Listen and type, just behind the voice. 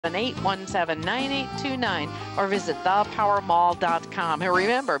817-9829 or visit thepowermall.com. And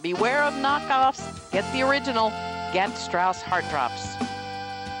remember, beware of knockoffs. Get the original. Get Strauss Heart Drops.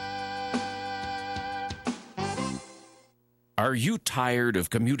 Are you tired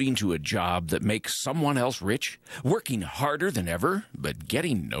of commuting to a job that makes someone else rich? Working harder than ever, but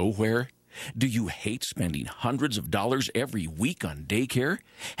getting nowhere? Do you hate spending hundreds of dollars every week on daycare?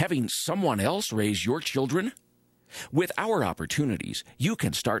 Having someone else raise your children? With our opportunities, you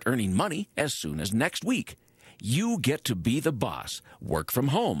can start earning money as soon as next week. You get to be the boss, work from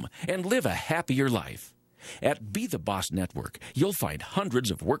home, and live a happier life. At Be the Boss Network, you'll find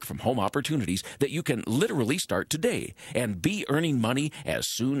hundreds of work-from-home opportunities that you can literally start today and be earning money as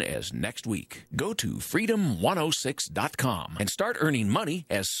soon as next week. Go to freedom106.com and start earning money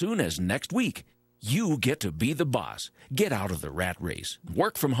as soon as next week. You get to be the boss. Get out of the rat race.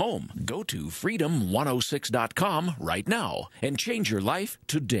 Work from home. Go to freedom106.com right now and change your life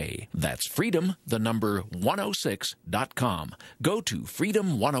today. That's freedom, the number 106.com. Go to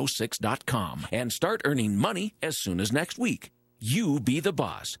freedom106.com and start earning money as soon as next week. You be the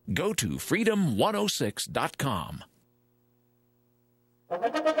boss. Go to freedom106.com.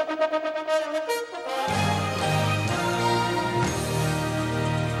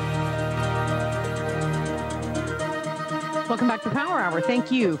 Welcome back to Power Hour.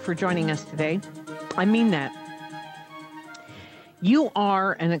 Thank you for joining us today. I mean that. You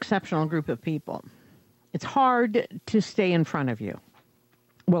are an exceptional group of people. It's hard to stay in front of you.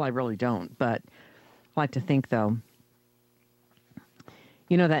 Well, I really don't, but I like to think, though.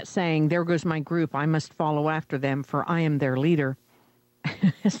 You know that saying, there goes my group, I must follow after them, for I am their leader.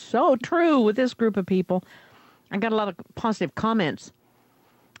 It's so true with this group of people. I got a lot of positive comments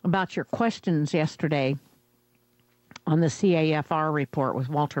about your questions yesterday on the CAFR report with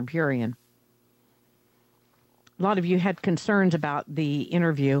Walter Burian. A lot of you had concerns about the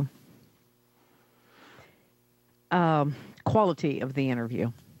interview, quality of the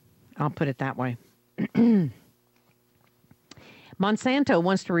interview. I'll put it that way. Monsanto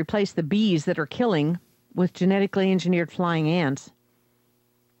wants to replace the bees that are killing with genetically engineered flying ants.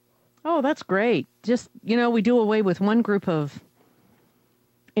 Oh, that's great. Just, we do away with one group of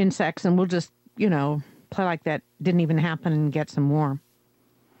insects and we'll just, play like that didn't even happen and get some more.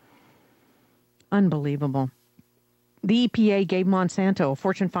 Unbelievable. The EPA gave Monsanto, a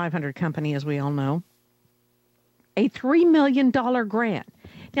Fortune 500 company, as we all know, a $3 million grant.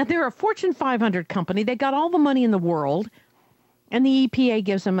 Now, they're a Fortune 500 company. They got all the money in the world, and the EPA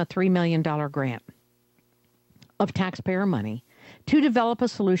gives them a $3 million grant of taxpayer money to develop a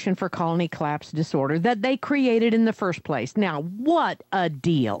solution for colony collapse disorder that they created in the first place. Now, what a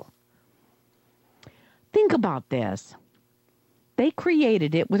deal. Think about this. They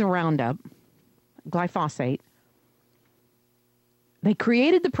created it with Roundup, glyphosate. They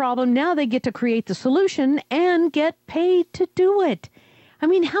created the problem. Now they get to create the solution and get paid to do it. I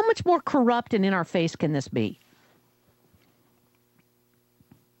mean, how much more corrupt and in our face can this be?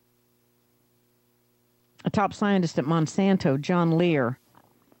 A top scientist at Monsanto, John Lear,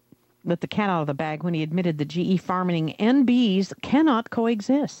 let the cat out of the bag when he admitted that GE farming and bees cannot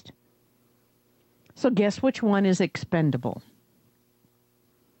coexist. So guess which one is expendable?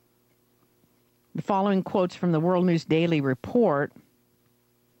 The following quotes from the World News Daily report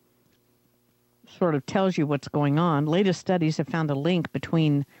sort of tells you what's going on. Latest studies have found a link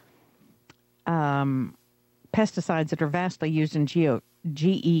between pesticides that are vastly used in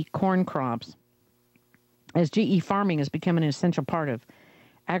GE corn crops, as GE farming has become an essential part of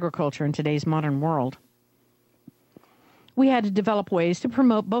agriculture in today's modern world. We had to develop ways to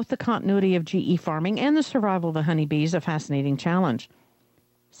promote both the continuity of GE farming and the survival of the honeybees, a fascinating challenge.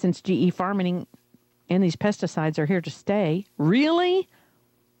 Since GE farming and these pesticides are here to stay. Really?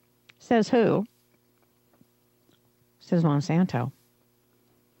 Says who? Says Monsanto.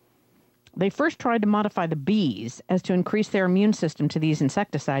 They first tried to modify the bees as to increase their immune system to these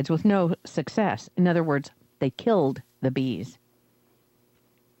insecticides with no success. In other words, they killed the bees.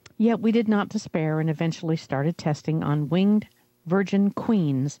 Yet we did not despair and eventually started testing on winged virgin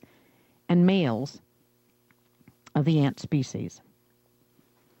queens and males of the ant species.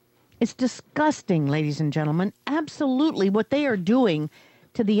 It's disgusting, ladies and gentlemen, absolutely what they are doing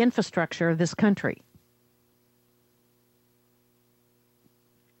to the infrastructure of this country.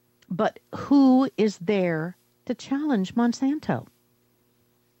 But who is there to challenge Monsanto?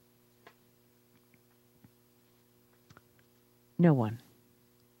 No one.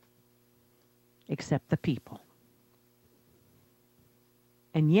 Except the people.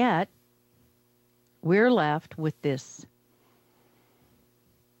 And yet, we're left with this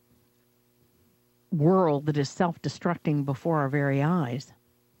world that is self-destructing before our very eyes.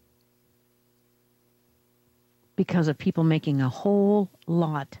 because of people making a whole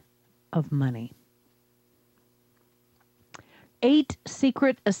lot of money. 8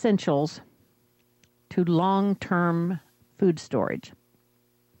 secret essentials to long-term food storage.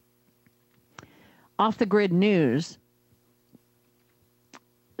 Off the Grid News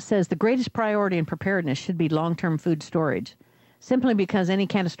says the greatest priority in preparedness should be long-term food storage, simply because any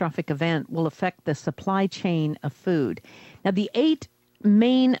catastrophic event will affect the supply chain of food. Now, the 8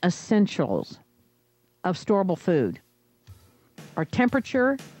 main essentials of storable food are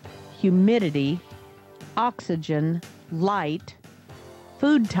temperature, humidity, oxygen, light,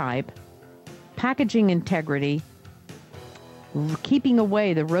 food type, packaging integrity, keeping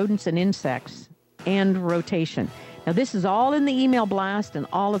away the rodents and insects, and rotation. Now, this is all in the email blast and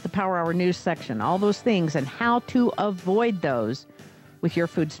all at the Power Hour News section, all those things and how to avoid those with your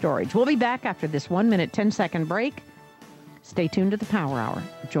food storage. We'll be back after this 1 minute, 10-second break. Stay tuned to the Power Hour.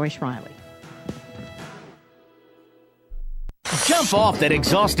 Joyce Riley. Jump off that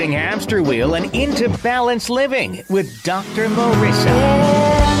exhausting hamster wheel and into balanced living with Dr. Marissa.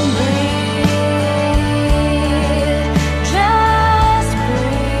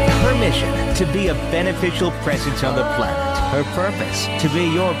 Her mission, to be a beneficial presence on the planet. Her purpose, to be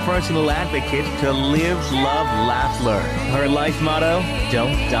your personal advocate to live, love, laugh, learn. Her life motto,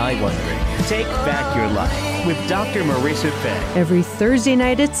 don't die wondering. Take back your life with Dr. Marissa Fay. Every Thursday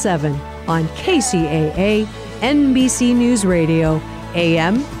night at 7 on Kcaa, NBC News Radio,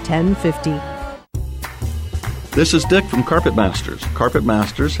 AM 1050. This is Dick from Carpet Masters. Carpet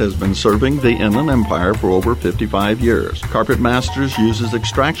Masters has been serving the Inland Empire for over 55 years. Carpet Masters uses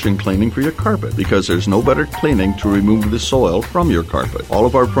extraction cleaning for your carpet because there's no better cleaning to remove the soil from your carpet. All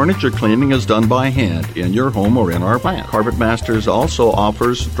of our furniture cleaning is done by hand in your home or in our plant. Carpet Masters also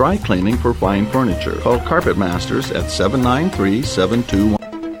offers dry cleaning for fine furniture. Call Carpet Masters at 793-721.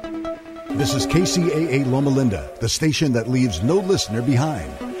 This is KCAA Loma Linda, the station that leaves no listener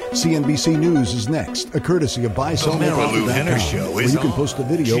behind. CNBC News is next, a courtesy of BuySellMakeOffer.com, where you can post a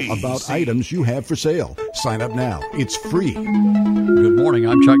video about items you have for sale. Sign up now. It's free. Good morning.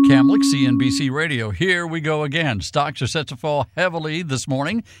 I'm Chuck Kamlick, CNBC Radio. Here we go again. Stocks are set to fall heavily this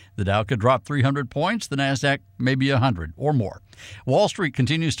morning. The Dow could drop 300 points, the NASDAQ maybe 100 or more. Wall Street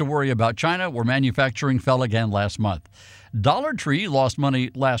continues to worry about China, where manufacturing fell again last month. Dollar Tree lost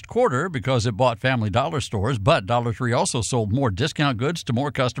money last quarter because it bought Family Dollar stores, but Dollar Tree also sold more discount goods to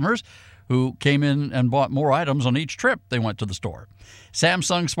more customers who came in and bought more items on each trip they went to the store.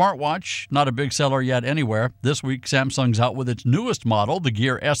 Samsung smartwatch, not a big seller yet anywhere. This week, Samsung's out with its newest model, the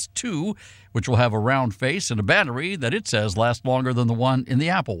Gear S2, which will have a round face and a battery that it says lasts longer than the one in the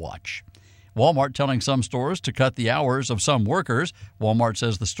Apple Watch. Walmart telling some stores to cut the hours of some workers. Walmart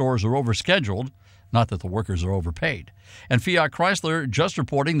says the stores are overscheduled, not that the workers are overpaid. And Fiat Chrysler just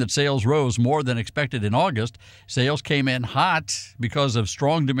reporting that sales rose more than expected in August. Sales came in hot because of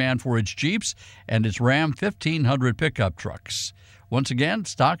strong demand for its Jeeps and its Ram 1500 pickup trucks. Once again,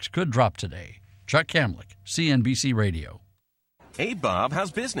 stocks could drop today. Chuck Kamlick, CNBC Radio. Hey, Bob,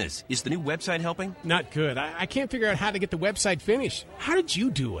 how's business? Is the new website helping? Not good. I can't figure out how to get the website finished. How did you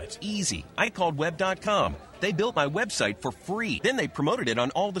do it? Easy. I called Web.com. They built my website for free. Then they promoted it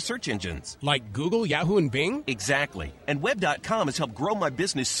on all the search engines. Like Google, Yahoo, and Bing? Exactly. And Web.com has helped grow my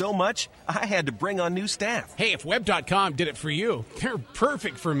business so much, I had to bring on new staff. Hey, if Web.com did it for you, they're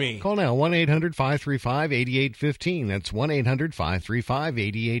perfect for me. Call now, 1-800-535-8815. That's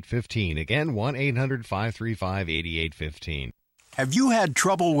 1-800-535-8815. Again, 1-800-535-8815. Have you had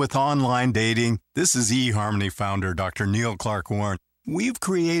trouble with online dating? This is eHarmony founder Dr. Neil Clark Warren. We've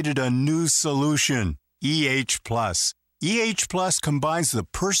created a new solution, EH+. EH+ combines the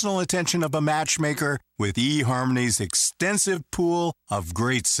personal attention of a matchmaker with eHarmony's extensive pool of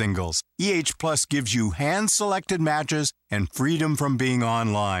great singles. EH+ gives you hand-selected matches and freedom from being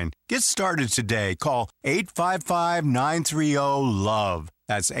online. Get started today. Call 855-930-LOVE.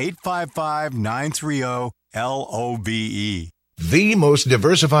 That's 855-930-LOVE. The most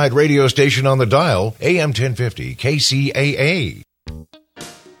diversified radio station on the dial, AM 1050, KCAA.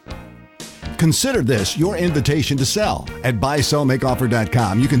 Consider this your invitation to sell. At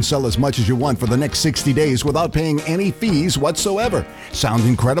BuySellMakeOffer.com, you can sell as much as you want for the next 60 days without paying any fees whatsoever. Sound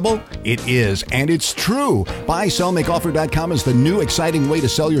incredible? It is, and it's true. BuySellMakeOffer.com is the new exciting way to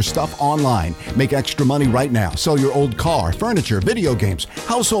sell your stuff online. Make extra money right now. Sell your old car, furniture, video games,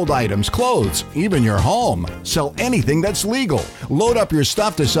 household items, clothes, even your home. Sell anything that's legal. Load up your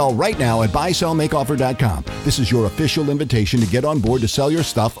stuff to sell right now at BuySellMakeOffer.com. This is your official invitation to get on board to sell your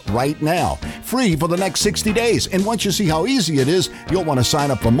stuff right now. free for the next 60 days. And once you see how easy it is, you'll want to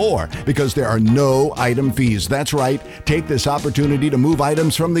sign up for more because there are no item fees. That's right. Take this opportunity to move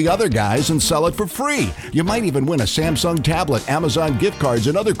items from the other guys and sell it for free. You might even win a Samsung tablet, Amazon gift cards,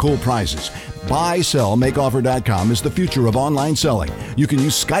 and other cool prizes. BuySellMakeOffer.com is the future of online selling. You can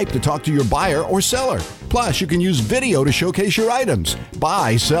use Skype to talk to your buyer or seller. Plus, you can use video to showcase your items.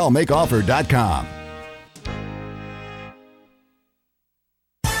 BuySellMakeOffer.com.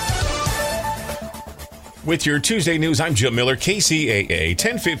 With your Tuesday news, I'm Jim Miller, KCAA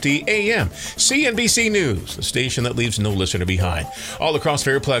 1050 AM, CNBC News, the station that leaves no listener behind. All across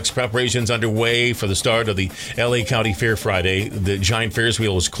Fairplex, preparations underway for the start of the LA County Fair Friday. The giant Ferris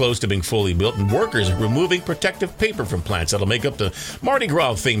wheel is close to being fully built, and workers are removing protective paper from plants that'll make up the Mardi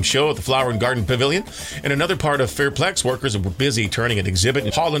Gras themed show at the Flower and Garden Pavilion. In another part of Fairplex, workers are busy turning an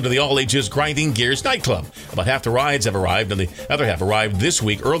exhibit hall into the all-ages Grinding Gears nightclub. About half the rides have arrived, and the other half arrived this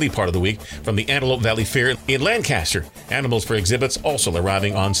week, early part of the week, from the Antelope Valley Fair in Lancaster. Animals for exhibits also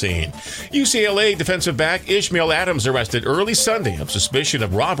arriving on scene. UCLA defensive back Ishmael Adams arrested early Sunday of suspicion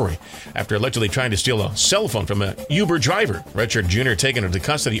of robbery after allegedly trying to steal a cell phone from a Uber driver. Richard Jr. taken into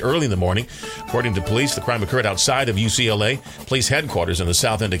custody early in the morning. According to police, the crime occurred outside of UCLA police headquarters on the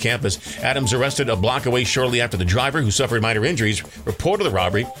south end of campus. Adams arrested a block away shortly after the driver, who suffered minor injuries, reported the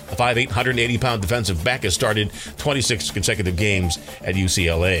robbery. The 5'8", 180-pound defensive back has started 26 consecutive games at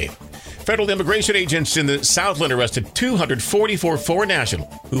UCLA. Federal immigration agents in the Southland arrested 244 foreign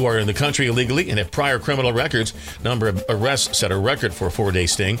nationals who are in the country illegally and have prior criminal records. Number of arrests set a record for a 4-day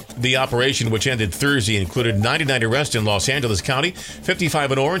sting. The operation, which ended Thursday, included 99 arrests in Los Angeles County,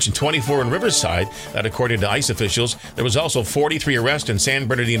 55 in Orange, and 24 in Riverside. That according to ICE officials. There was also 43 arrests in San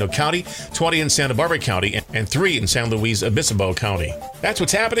Bernardino County, 20 in Santa Barbara County, and 3 in San Luis Obispo County. That's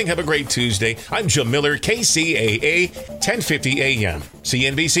what's happening. Have a great Tuesday. I'm Jim Miller, KCAA 1050 AM.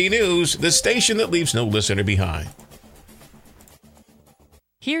 CNBC News, the station that leaves no listener behind.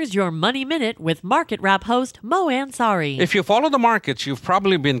 Here's your Money Minute with Market Wrap host Mo Ansari. If you follow the markets, you've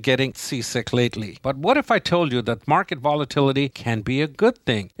probably been getting seasick lately. But what if I told you that market volatility can be a good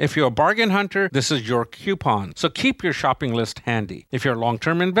thing? If you're a bargain hunter, this is your coupon. So keep your shopping list handy. If you're a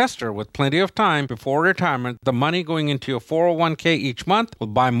long-term investor with plenty of time before retirement, the money going into your 401k each month will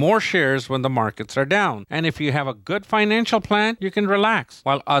buy more shares when the markets are down. And if you have a good financial plan, you can relax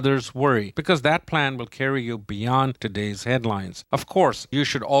while others worry, because that plan will carry you beyond today's headlines. Of course, you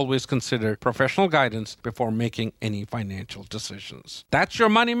should always consider professional guidance before making any financial decisions. That's your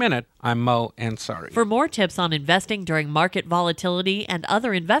Money Minute. I'm Mo Ansari. For more tips on investing during market volatility and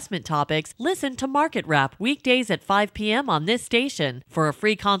other investment topics, listen to Market Wrap weekdays at 5 p.m. on this station. For a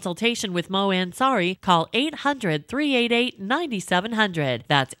free consultation with Mo Ansari, call 800-388-9700.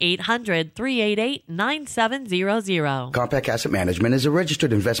 That's 800-388-9700. Compact Asset Management is a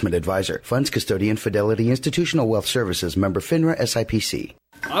registered investment advisor. Funds custodian, Fidelity Institutional Wealth Services, member FINRA SIPC.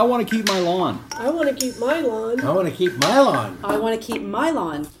 I want to keep my lawn. I want to keep my lawn. I want to keep my lawn. I want to keep my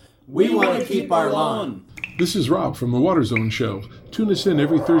lawn. We want to keep our lawn. This is Rob from the Water Zone Show. Tune us in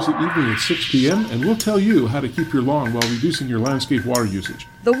every Thursday evening at 6 p.m. and we'll tell you how to keep your lawn while reducing your landscape water usage.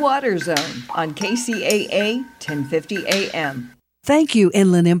 The Water Zone on KCAA 1050 AM. Thank you,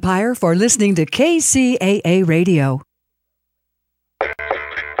 Inland Empire, for listening to KCAA Radio.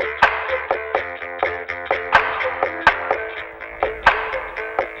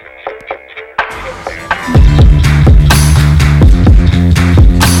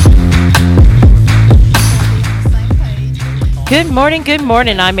 Good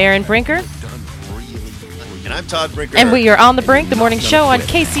morning. I'm Erin Brinker. And I'm Todd Brinker. And we are on the Brink, the morning show on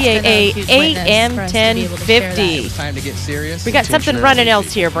KCAA AM 1050. Time to get serious. We got something running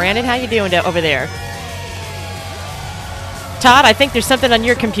else here, Brandon. How you doing over there? Todd, I think there's something on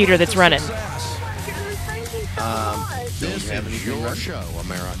your computer that's running. This is your show,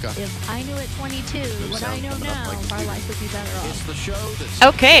 America. If I knew at 22 what I know now, our life would be better off. It's the show that's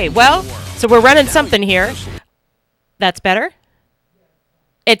okay, well, so we're running something here. That's better?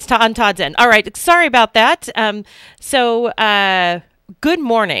 It's on Todd's end. All right. Sorry about that. Good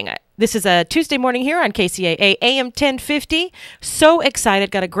morning. This is a Tuesday morning here on KCAA AM 1050. So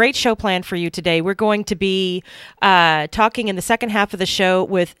excited. Got a great show planned for you today. We're going to be talking in the second half of the show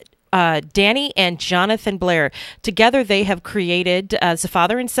with Danny and Jonathan Blair. Together, they have created, as a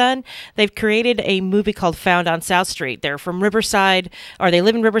father and son, they've created a movie called Found on South Street. They're from Riverside, or they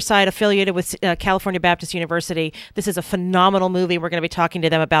live in Riverside, affiliated with California Baptist University. This is a phenomenal movie. We're going to be talking to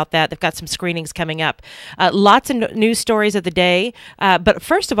them about that. They've got some screenings coming up. Lots of news stories of the day. But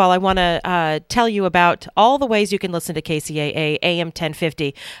first of all, I want to tell you about all the ways you can listen to KCAA AM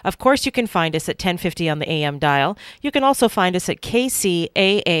 1050. Of course, you can find us at 1050 on the AM dial. You can also find us at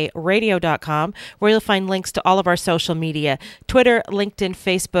KCAA KCAAradio.com, where you'll find links to all of our social media, Twitter, LinkedIn,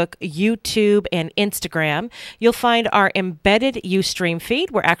 Facebook, YouTube, and Instagram. You'll find our embedded Ustream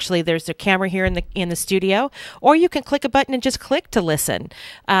feed, where actually there's a camera here in the studio, or you can click a button and just click to listen.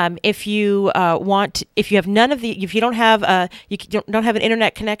 If you don't have an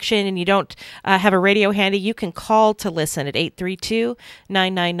internet connection and you don't have a radio handy, you can call to listen at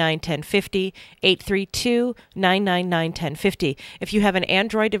 832-999-1050, 832-999-1050. If you have an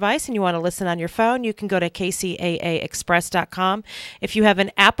Android device and you want to listen on your phone, you can go to kcaaexpress.com. If you have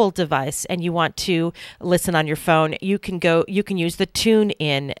an Apple device and you want to listen on your phone, you can use the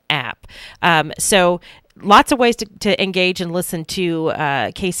TuneIn app. So lots of ways to engage and listen to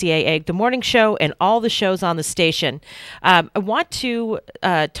KCAA, the morning show, and all the shows on the station. I want to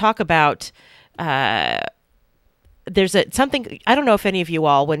talk about there's something, I don't know if any of you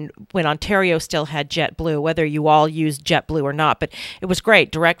all, when Ontario still had JetBlue, whether you all used JetBlue or not, but it was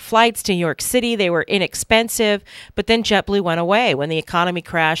great. Direct flights to New York City, they were inexpensive, but then JetBlue went away. When the economy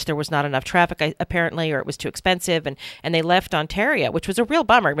crashed, there was not enough traffic, apparently, or it was too expensive, and they left Ontario, which was a real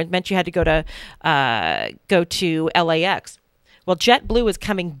bummer. It meant you had to go to LAX. Well, JetBlue is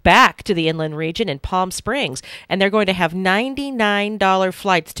coming back to the inland region in Palm Springs, and they're going to have $99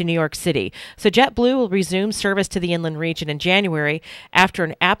 flights to New York City. So JetBlue will resume service to the inland region in January after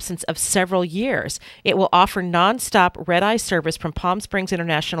an absence of several years. It will offer nonstop red-eye service from Palm Springs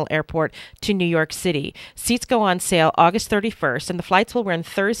International Airport to New York City. Seats go on sale August 31st, and the flights will run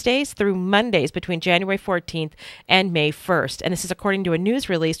Thursdays through Mondays between January 14th and May 1st. And this is according to a news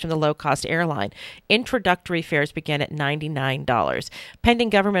release from the low-cost airline. Introductory fares begin at $99. Pending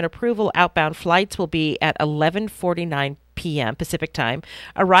government approval, outbound flights will be at 11:49 p.m. Pacific time,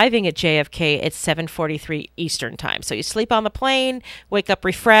 arriving at JFK at 7:43 Eastern time. So you sleep on the plane, wake up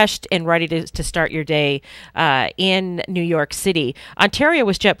refreshed and ready to start your day in New York City. Ontario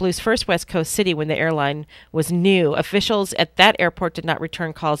was JetBlue's first West Coast city when the airline was new. Officials at that airport did not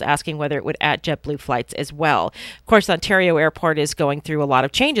return calls asking whether it would add JetBlue flights as well. Of course, Ontario Airport is going through a lot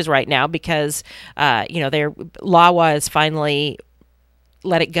of changes right now because their LAWA is finally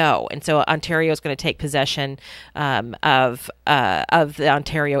let it go, and so Ontario is going to take possession of the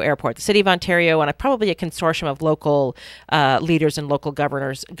Ontario Airport. The City of Ontario and probably a consortium of local leaders and local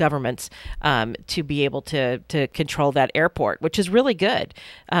governments to be able to control that airport, which is really good.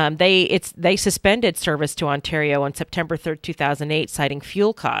 They suspended service to Ontario on September 3rd, 2008, citing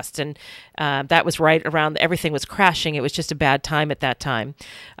fuel costs, and that was right around everything was crashing. It was just a bad time at that time,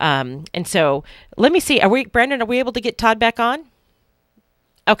 and so let me see. Brandon? Are we able to get Todd back on?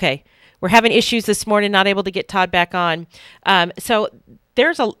 Okay, we're having issues this morning, not able to get Todd back on. So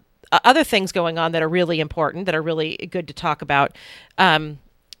there's other things going on that are really important, that are really good to talk about.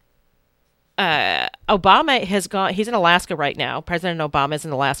 Obama has gone, he's in Alaska right now. President Obama is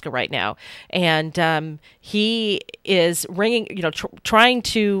in Alaska right now. And he is trying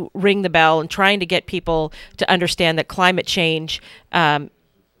to ring the bell and trying to get people to understand that climate change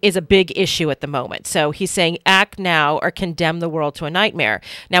is a big issue at the moment. So he's saying act now or condemn the world to a nightmare.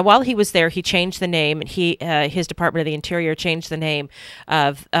 Now, while he was there, he changed the name. His Department of the Interior changed the name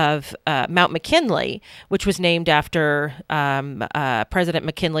of Mount McKinley, which was named after President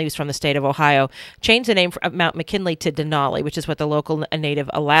McKinley, who's from the state of Ohio, changed the name of Mount McKinley to Denali, which is what the local Native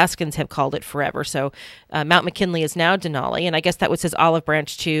Alaskans have called it forever. So Mount McKinley is now Denali, and I guess that was his olive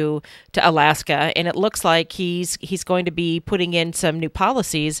branch to Alaska. And it looks like he's going to be putting in some new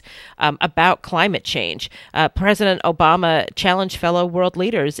policies about climate change. President Obama challenged fellow world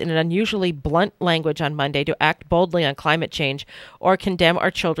leaders in an unusually blunt language on Monday to act boldly on climate change or condemn our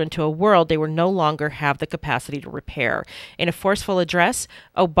children to a world they will no longer have the capacity to repair. In a forceful address,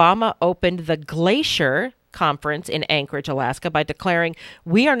 Obama opened the Glacier Conference in Anchorage, Alaska, by declaring,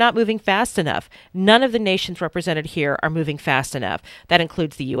 "We are not moving fast enough. None of the nations represented here are moving fast enough." That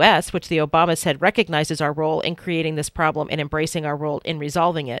includes the U.S., which the Obama said recognizes our role in creating this problem and embracing our role in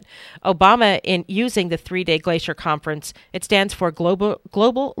resolving it. Obama, in using the three-day Glacier Conference, it stands for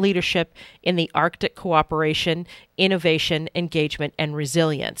Global Leadership in the Arctic Cooperation, Innovation, Engagement, and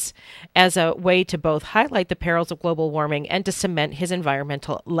Resilience, as a way to both highlight the perils of global warming and to cement his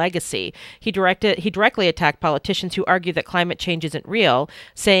environmental legacy. He directly attacked politicians who argue that climate change isn't real,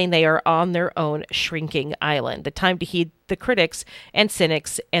 saying they are on their own shrinking island. The time to heed the critics and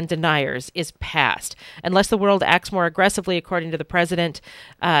cynics and deniers is past. Unless the world acts more aggressively, according to the president,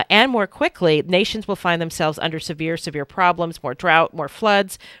 and more quickly, nations will find themselves under severe problems, more drought, more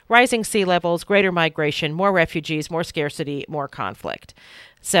floods, rising sea levels, greater migration, more refugees, more scarcity, more conflict.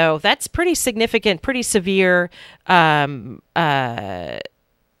 So that's pretty significant, pretty severe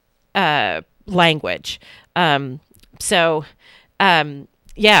language.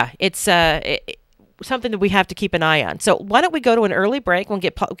 it's something that we have to keep an eye on. So why don't we go to an early break? We'll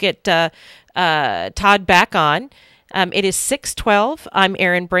get Todd back on. It is 6:12. I'm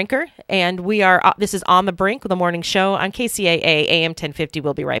Erin Brinker, and we are. This is On the Brink, the morning show on KCAA AM 1050.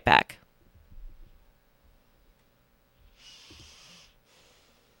 We'll be right back.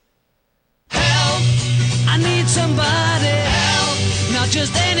 Help! I need somebody. Help! Not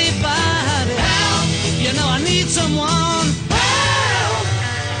just anybody. Help! You know I need someone. Help!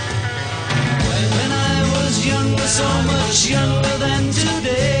 When I was younger, so much younger than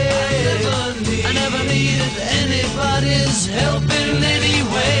today, I never needed anybody's help in any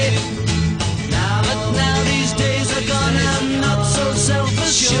way. But now these days are gone, I'm not so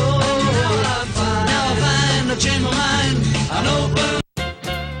self-assured. Now I find I've changed my mind. I'm open.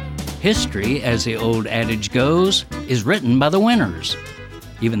 History, as the old adage goes, is written by the winners,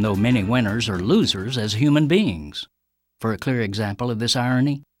 even though many winners are losers as human beings. For a clear example of this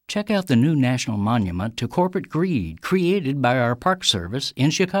irony, check out the new national monument to corporate greed created by our Park Service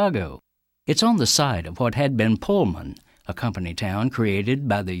in Chicago. It's on the site of what had been Pullman, a company town created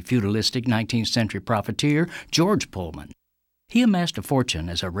by the feudalistic 19th century profiteer George Pullman. He amassed a fortune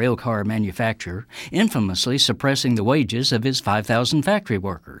as a railcar manufacturer, infamously suppressing the wages of his 5,000 factory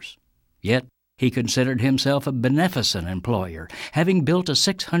workers. Yet, he considered himself a beneficent employer, having built a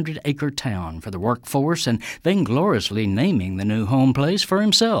 600-acre town for the workforce and vaingloriously naming the new home place for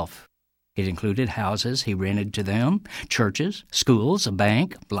himself. It included houses he rented to them, churches, schools, a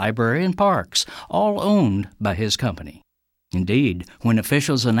bank, library, and parks, all owned by his company. Indeed, when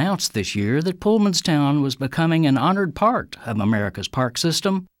officials announced this year that Pullman's town was becoming an honored part of America's park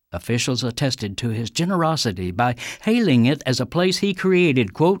system, officials attested to his generosity by hailing it as a place he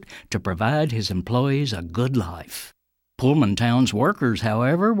created, quote, to provide his employees a good life. Pullman Town's workers,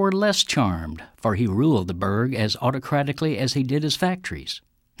 however, were less charmed, for he ruled the burg as autocratically as he did his factories.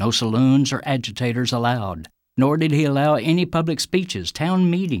 No saloons or agitators allowed, nor did he allow any public speeches, town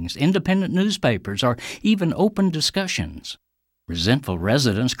meetings, independent newspapers, or even open discussions. Resentful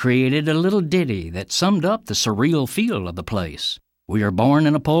residents created a little ditty that summed up the surreal feel of the place. We are born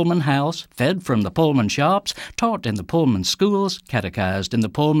in a Pullman house, fed from the Pullman shops, taught in the Pullman schools, catechized in the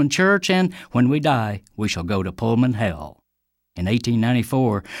Pullman church, and when we die, we shall go to Pullman hell. In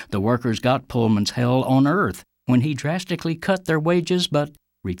 1894, the workers got Pullman's hell on earth when he drastically cut their wages but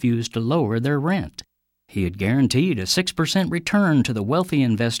refused to lower their rent. He had guaranteed a 6% return to the wealthy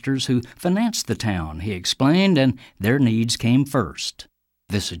investors who financed the town, he explained, and their needs came first.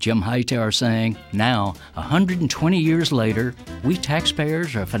 This is Jim Hightower saying, now, 120 years later, we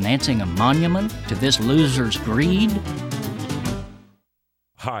taxpayers are financing a monument to this loser's greed?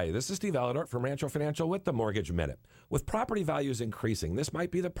 Hi, this is Steve Aladort from Rancho Financial with the Mortgage Minute. With property values increasing, this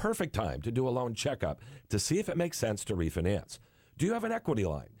might be the perfect time to do a loan checkup to see if it makes sense to refinance. Do you have an equity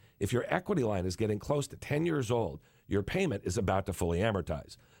line? If your equity line is getting close to 10 years old, your payment is about to fully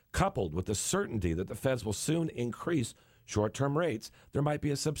amortize. Coupled with the certainty that the feds will soon increase short-term rates, there might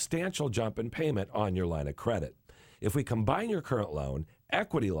be a substantial jump in payment on your line of credit. If we combine your current loan,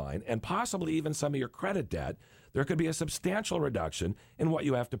 equity line, and possibly even some of your credit debt, there could be a substantial reduction in what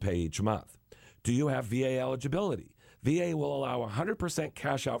you have to pay each month. Do you have VA eligibility? VA will allow 100%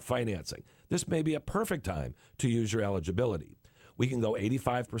 cash-out financing. This may be a perfect time to use your eligibility. We can go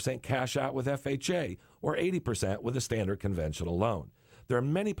 85% cash out with FHA or 80% with a standard conventional loan. There are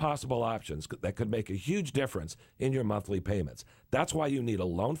many possible options that could make a huge difference in your monthly payments. That's why you need a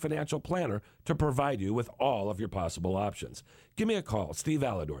loan financial planner to provide you with all of your possible options. Give me a call, Steve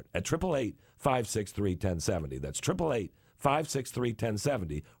Aladort, at 888-563-1070. That's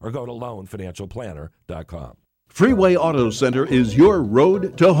 888-563-1070, or go to loanfinancialplanner.com. Freeway Auto Center is your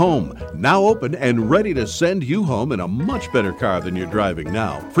road to home. Now open and ready to send you home in a much better car than you're driving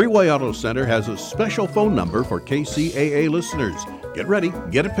now. Freeway Auto Center has a special phone number for KCAA listeners. Get ready,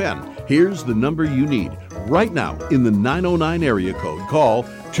 get a pen. Here's the number you need. Right now, in the 909 area code, call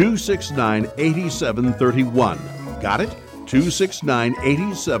 269-8731. Got it?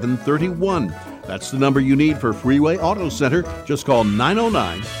 269-8731. That's the number you need for Freeway Auto Center. Just call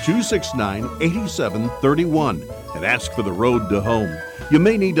 909-269-8731 and ask for the road to home. You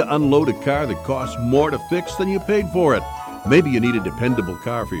may need to unload a car that costs more to fix than you paid for it. Maybe you need a dependable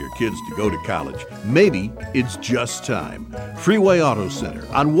car for your kids to go to college. Maybe it's just time. Freeway Auto Center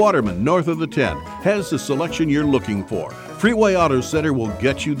on Waterman, north of the 10, has the selection you're looking for. Freeway Auto Center will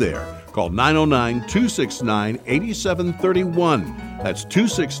get you there. Call 909-269-8731. That's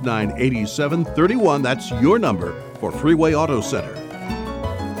 269-8731. That's your number for Freeway Auto Center.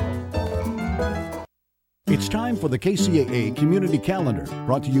 It's time for the KCAA Community Calendar,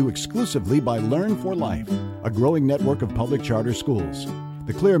 brought to you exclusively by Learn for Life, a growing network of public charter schools. The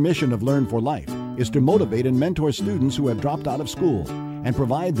The clear mission of Learn for Life is to motivate and mentor students who have dropped out of school and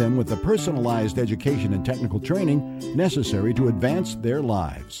provide them with the personalized education and technical training necessary to advance their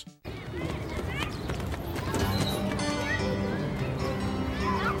lives.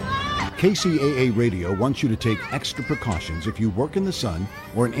 KCAA Radio wants you to take extra precautions if you work in the sun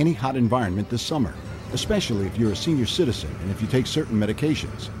or in any hot environment this summer, especially if you're a senior citizen and if you take certain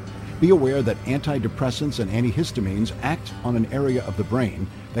medications. Be aware that antidepressants and antihistamines act on an area of the brain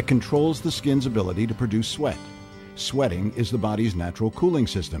that controls the skin's ability to produce sweat. Sweating is the body's natural cooling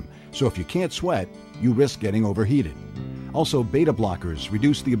system, so if you can't sweat, you risk getting overheated. Also, beta blockers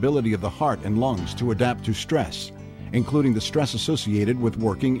reduce the ability of the heart and lungs to adapt to stress, including the stress associated with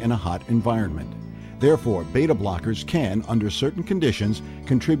working in a hot environment. Therefore, beta blockers can, under certain conditions,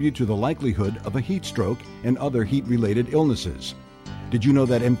 contribute to the likelihood of a heat stroke and other heat-related illnesses. Did you know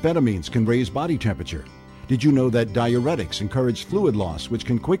that amphetamines can raise body temperature? Did you know that diuretics encourage fluid loss, which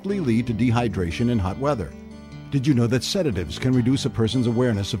can quickly lead to dehydration in hot weather? Did you know that sedatives can reduce a person's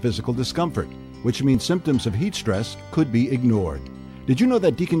awareness of physical discomfort, which means symptoms of heat stress could be ignored? Did you know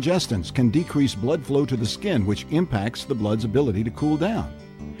that decongestants can decrease blood flow to the skin, which impacts the blood's ability to cool down?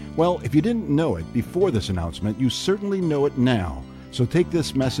 Well, if you didn't know it before this announcement, you certainly know it now. So take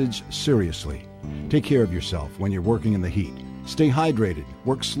this message seriously. Take care of yourself when you're working in the heat. Stay hydrated,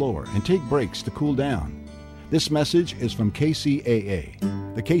 work slower, and take breaks to cool down. This message is from KCAA.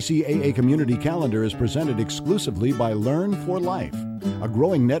 The KCAA Community Calendar is presented exclusively by Learn for Life, a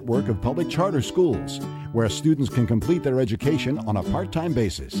growing network of public charter schools where students can complete their education on a part-time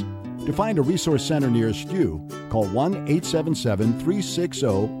basis. To find a resource center nearest you, call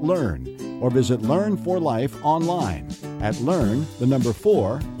 1-877-360-LEARN or visit Learn for Life online at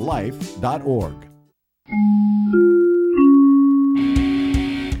learn4life.org.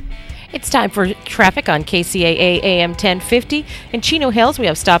 It's time for traffic on KCAA AM 1050. In Chino Hills, we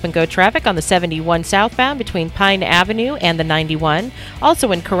have stop-and-go traffic on the 71 southbound between Pine Avenue and the 91.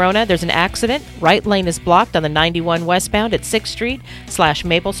 Also in Corona, there's an accident. Right lane is blocked on the 91 westbound at 6th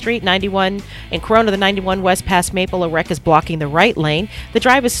Street/Maple Street. 91 in Corona, the 91 west past Maple, a wreck is blocking the right lane. The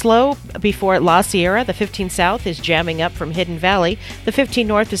drive is slow before La Sierra. The 15 south is jamming up from Hidden Valley. The 15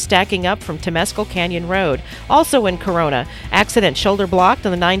 north is stacking up from Temescal Canyon Road. Also in Corona, accident, shoulder blocked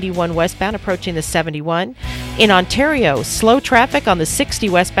on the 91 westbound approaching the 71. In Ontario, slow traffic on the 60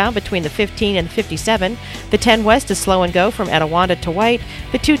 westbound between the 15 and the 57. The 10 west is slow and go from Etiwanda to White.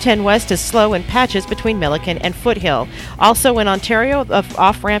 The 210 west is slow in patches between Milliken and Foothill. Also in Ontario, the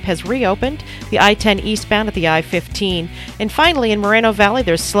off-ramp has reopened. The I-10 eastbound at the I-15. And finally, in Moreno Valley,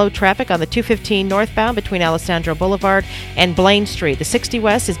 there's slow traffic on the 215 northbound between Alessandro Boulevard and Blaine Street. The 60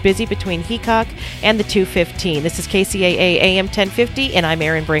 west is busy between Heacock and the 215. This is KCAA AM 1050, and I'm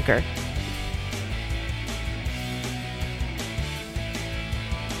Erin Brinker.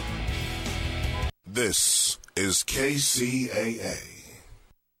 This is KCAA.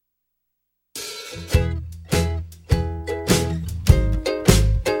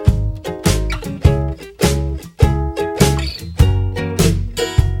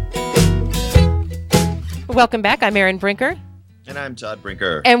 Welcome back. I'm Erin Brinker. And I'm Todd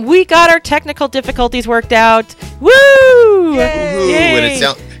Brinker. And we got our technical difficulties worked out. Woo! Yay! And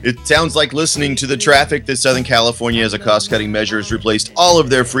it sounds like listening to the traffic that Southern California, as a cost-cutting measure, has replaced all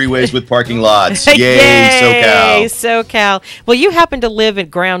of their freeways with parking lots. Yay, SoCal. SoCal. Well, you happen to live at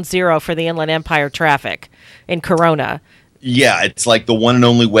ground zero for the Inland Empire traffic in Corona. Yeah, it's like the one and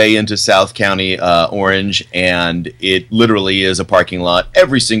only way into South County, Orange, and it literally is a parking lot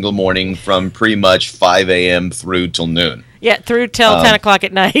every single morning from pretty much 5 a.m. through till noon. Yeah, through till 10 o'clock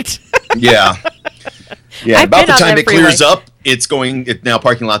at night. Yeah. Yeah, about the time it clears up, it's now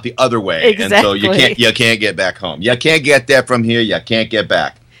parking lot the other way. Exactly. And so you can't get back home. You can't get there from here. You can't get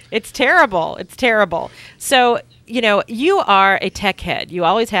back. It's terrible. It's terrible. So, you are a tech head. You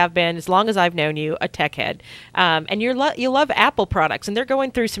always have been, as long as I've known you, a tech head. And you love Apple products, and they're going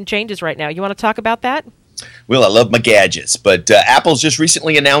through some changes right now. You want to talk about that? Well, I love my gadgets, but Apple's just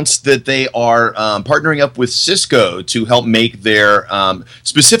recently announced that they are partnering up with Cisco to help make their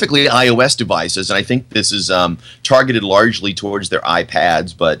specifically iOS devices, and I think this is targeted largely towards their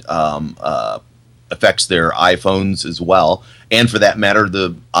iPads, but affects their iPhones as well, and for that matter,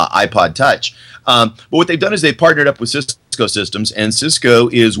 the iPod Touch. But what they've done is they've partnered up with Cisco Systems, and Cisco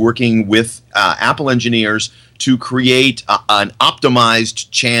is working with Apple engineers to create an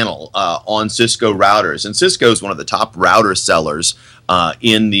optimized channel on Cisco routers. And Cisco is one of the top router sellers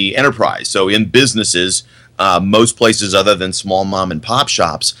in the enterprise. So in businesses, most places other than small mom and pop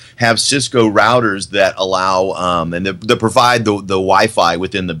shops have Cisco routers that allow and that provide the Wi-Fi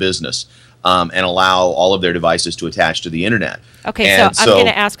within the business and allow all of their devices to attach to the internet. Okay, so I'm going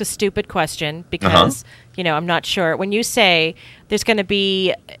to ask a stupid question because, I'm not sure. When you say there's going to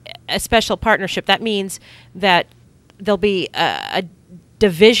be a special partnership, that means that there'll be a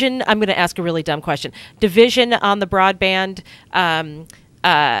division. I'm going to ask a really dumb question. Division on the broadband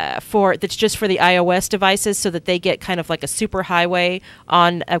that's just for the iOS devices so that they get kind of like a super highway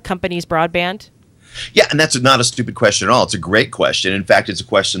on a company's broadband? Yeah, and that's not a stupid question at all. It's a great question. In fact, it's a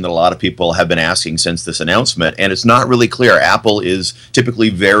question that a lot of people have been asking since this announcement, and it's not really clear. Apple is typically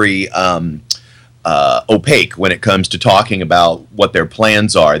very opaque when it comes to talking about what their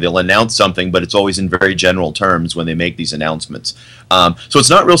plans are. They'll announce something, but it's always in very general terms when they make these announcements. So it's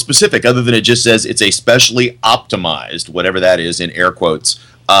not real specific, other than it just says it's a specially optimized, whatever that is in air quotes,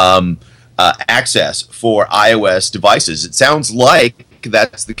 access for iOS devices. It sounds like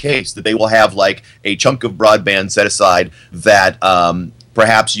that's the case, that they will have like a chunk of broadband set aside that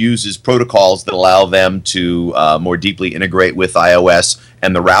perhaps uses protocols that allow them to more deeply integrate with iOS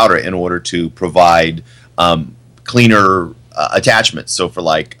and the router in order to provide cleaner attachments. So for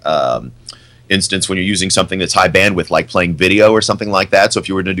like instance, when you're using something that's high bandwidth, like playing video or something like that. So if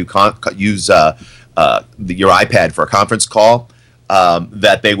you were to use your iPad for a conference call,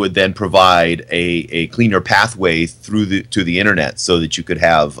 that they would then provide a cleaner pathway to the internet so that you could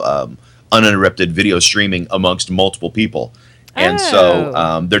have uninterrupted video streaming amongst multiple people. And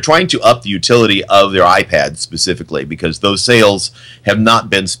so they're trying to up the utility of their iPads specifically because those sales have not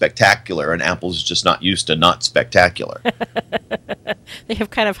been spectacular, and Apple's just not used to not spectacular. They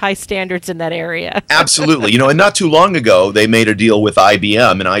have kind of high standards in that area. Absolutely. And not too long ago, they made a deal with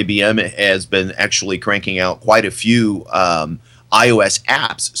IBM, and IBM has been actually cranking out quite a few iOS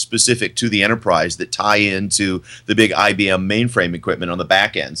apps specific to the enterprise that tie into the big IBM mainframe equipment on the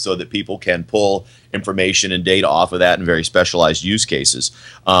back end so that people can pull information and data off of that in very specialized use cases.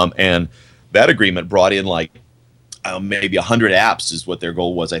 And that agreement brought in like maybe 100 apps is what their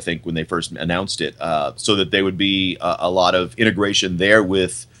goal was, I think, when they first announced it, so that there would be a lot of integration there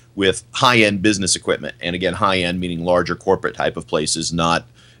with high-end business equipment. And again, high-end meaning larger corporate type of places, not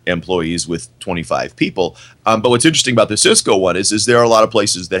employees with 25 people. But what's interesting about the Cisco one is there are a lot of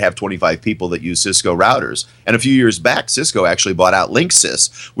places that have 25 people that use Cisco routers. And a few years back, Cisco actually bought out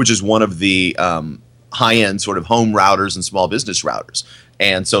Linksys, which is one of the high-end sort of home routers and small business routers.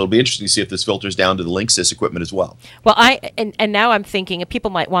 And so it'll be interesting to see if this filters down to the Linksys equipment as well. Well, and now I'm thinking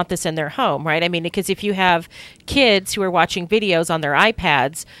people might want this in their home, right? I mean, because if you have kids who are watching videos on their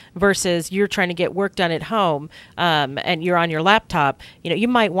iPads versus you're trying to get work done at home and you're on your laptop, you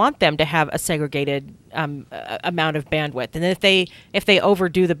might want them to have a segregated amount of bandwidth. And then if they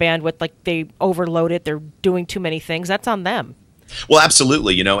overdo the bandwidth, like they overload it, they're doing too many things, that's on them. Well,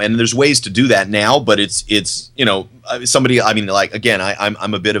 absolutely, and there's ways to do that now, but it's somebody. I mean, like again,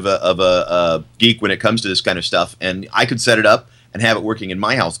 I'm a bit of a geek when it comes to this kind of stuff, and I could set it up and have it working in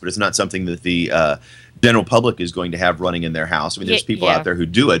my house, but it's not something that the general public is going to have running in their house. I mean, there's people out there who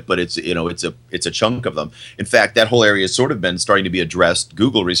do it, but it's a chunk of them. In fact, that whole area has sort of been starting to be addressed.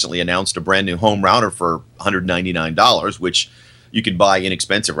 Google recently announced a brand new home router for $199, which you can buy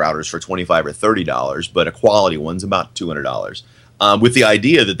inexpensive routers for $25 or $30, but a quality one's about $200. With the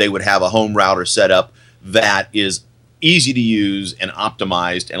idea that they would have a home router set up that is easy to use and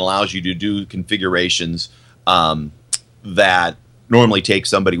optimized and allows you to do configurations that normally take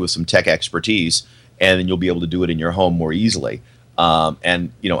somebody with some tech expertise, and then you'll be able to do it in your home more easily.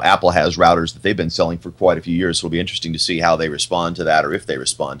 And Apple has routers that they've been selling for quite a few years, so it'll be interesting to see how they respond to that, or if they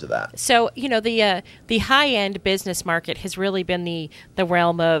respond to that. So the high end business market has really been the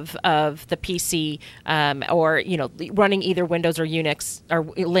realm of the PC or running either Windows or Unix or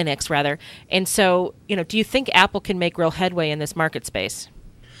Linux rather. And so do you think Apple can make real headway in this market space?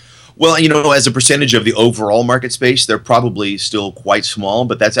 Well, as a percentage of the overall market space, they're probably still quite small,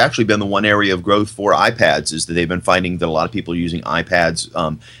 but that's actually been the one area of growth for iPads, is that they've been finding that a lot of people are using iPads.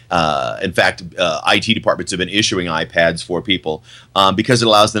 In fact, IT departments have been issuing iPads for people because it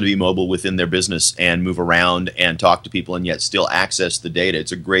allows them to be mobile within their business and move around and talk to people and yet still access the data.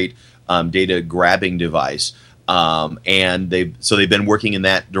 It's a great data grabbing device. And they've been working in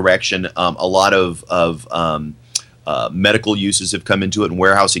that direction. A lot of medical uses have come into it, and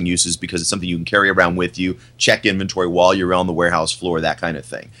warehousing uses, because it's something you can carry around with you, check inventory while you're on the warehouse floor, that kind of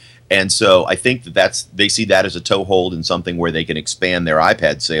thing. And so I think they see that as a toehold in something where they can expand their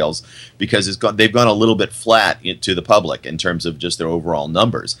iPad sales, because they've gone a little bit flat to the public in terms of just their overall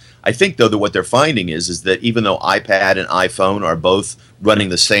numbers. I think, though, that what they're finding is that even though iPad and iPhone are both running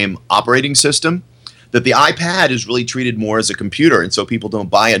the same operating system, that the iPad is really treated more as a computer, and so people don't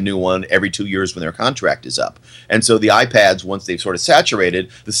buy a new one every 2 years when their contract is up. And so the iPads, once they've sort of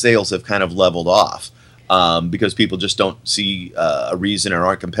saturated, the sales have kind of leveled off. Because people just don't see a reason or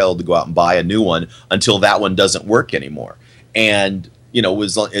aren't compelled to go out and buy a new one until that one doesn't work anymore. And,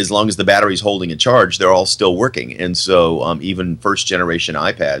 as long as the battery's holding a charge, they're all still working. And so even first-generation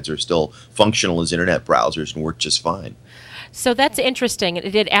iPads are still functional as internet browsers and work just fine. So that's interesting.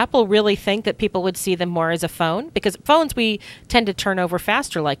 Did Apple really think that people would see them more as a phone? Because phones we tend to turn over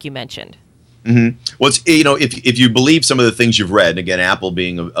faster, like you mentioned. Mm-hmm. Well, it's, if you believe some of the things you've read, and again, Apple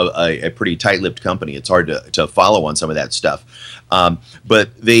being a pretty tight-lipped company, it's hard to follow on some of that stuff.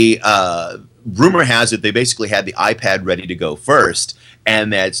 But the rumor has it they basically had the iPad ready to go first,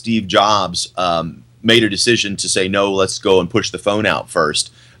 and that Steve Jobs made a decision to say, no, let's go and push the phone out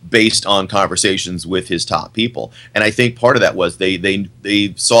first, based on conversations with his top people. And I think part of that was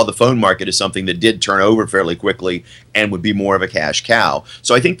they saw the phone market as something that did turn over fairly quickly and would be more of a cash cow.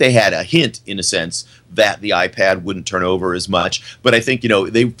 So I think they had a hint, in a sense, that the iPad wouldn't turn over as much. But I think,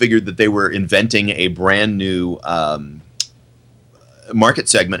 they figured that they were inventing a brand new market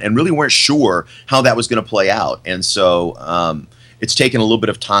segment and really weren't sure how that was going to play out. And so it's taken a little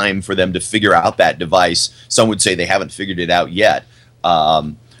bit of time for them to figure out that device. Some would say they haven't figured it out yet.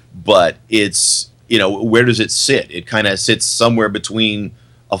 But it's, where does it sit? It kind of sits somewhere between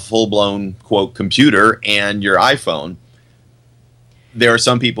a full-blown, quote, computer and your iPhone. There are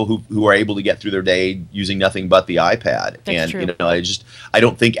some people who are able to get through their day using nothing but the iPad. That's and, true. I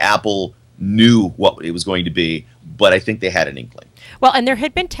don't think Apple knew what it was going to be, but I think they had an inkling. Well, and there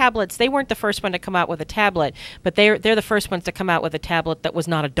had been tablets. They weren't the first one to come out with a tablet, but they're the first ones to come out with a tablet that was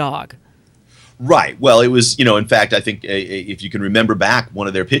not a dog. Right. Well, it was, in fact, I think if you can remember back, one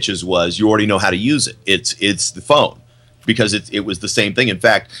of their pitches was you already know how to use it. It's the phone, because it was the same thing. In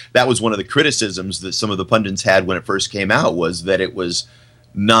fact, that was one of the criticisms that some of the pundits had when it first came out, was that it was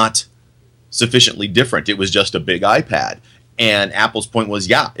not sufficiently different. It was just a big iPad. And Apple's point was,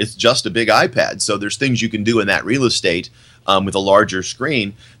 yeah, it's just a big iPad. So there's things you can do in that real estate with a larger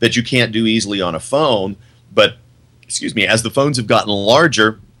screen that you can't do easily on a phone. But, as the phones have gotten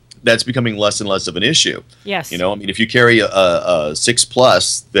larger, that's becoming less and less of an issue. Yes. If you carry a 6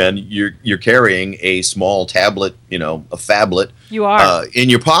 Plus, then you're carrying a small tablet, a phablet. You are.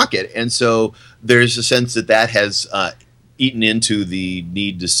 In your pocket. And so there's a sense that has eaten into the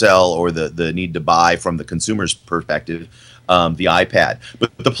need to sell or the need to buy from the consumer's perspective, the iPad.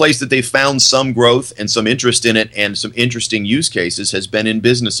 But the place that they've found some growth and some interest in it and some interesting use cases has been in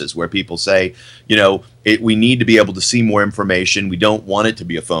businesses, where people say, we need to be able to see more information. We don't want it to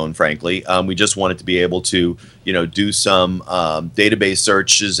be a phone, frankly. We just want it to be able to, do some database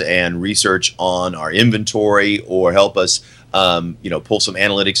searches and research on our inventory, or help us, pull some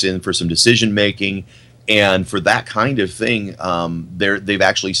analytics in for some decision making. And for that kind of thing, they've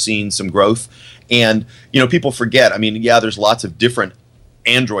actually seen some growth. And, people forget, there's lots of different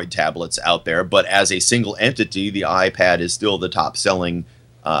Android tablets out there, but as a single entity, the iPad is still the top selling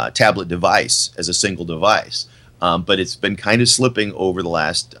tablet device as a single device. But it's been kind of slipping over the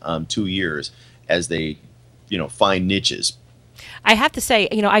last 2 years as they, find niches. I have to say,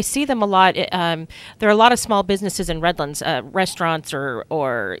 I see them a lot. There are a lot of small businesses in Redlands, restaurants or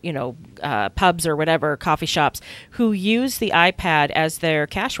pubs or whatever, coffee shops, who use the iPad as their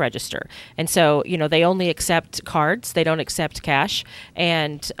cash register. And so, they only accept cards. They don't accept cash.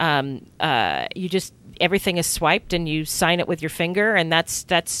 And everything is swiped and you sign it with your finger. And that's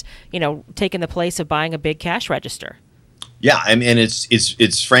taken the place of buying a big cash register. Yeah, and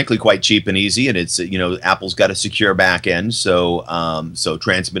it's frankly quite cheap and easy, and it's Apple's got a secure back end, so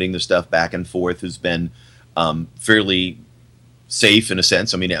transmitting the stuff back and forth has been fairly safe in a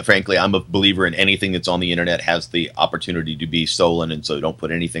sense. Frankly, I'm a believer in anything that's on the internet has the opportunity to be stolen, and so don't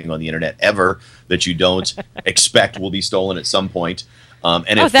put anything on the internet ever that you don't expect will be stolen at some point. And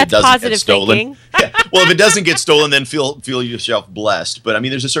if it doesn't get stolen, well, if it doesn't get stolen, then feel yourself blessed. But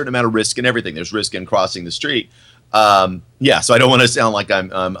there's a certain amount of risk in everything. There's risk in crossing the street. So I don't want to sound like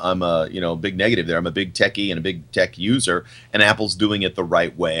I'm a big negative there. I'm a big techie and a big tech user, and Apple's doing it the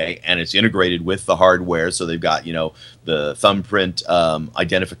right way, and it's integrated with the hardware. So they've got the thumbprint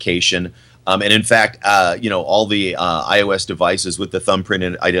identification, and in fact all the iOS devices with the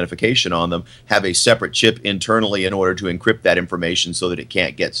thumbprint identification on them have a separate chip internally in order to encrypt that information so that it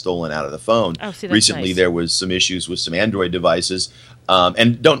can't get stolen out of the phone. Oh, see, that's Recently nice. There was some issues with some Android devices,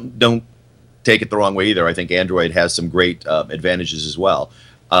 and don't take it the wrong way either. I think Android has some great advantages as well.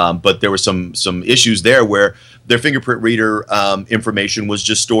 But there were some issues there where their fingerprint reader information was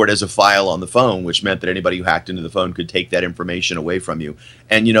just stored as a file on the phone, which meant that anybody who hacked into the phone could take that information away from you.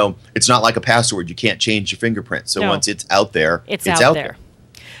 And, it's not like a password. You can't change your fingerprint. So once it's out there, it's out there.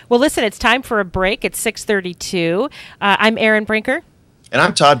 Well, listen, it's time for a break. It's 6:32. I'm Erin Brinker. And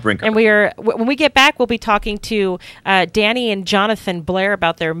I'm Todd Brinker. And when we get back, we'll be talking to Danny and Jonathan Blair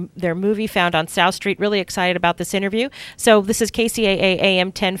about their movie Found on South Street. Really excited about this interview. So this is KCAA AM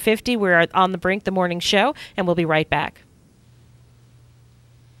 1050. We're on the Brink, the morning show, and we'll be right back.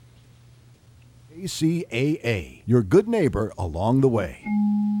 KCAA, your good neighbor along the way.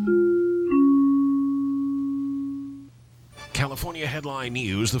 California headline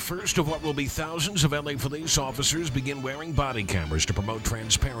news. The first of what will be thousands of LA police officers begin wearing body cameras to promote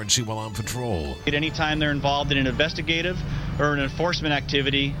transparency while on patrol. At any time they're involved in an investigative or an enforcement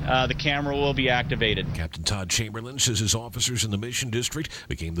activity, the camera will be activated. Captain Todd Chamberlain says his officers in the Mission District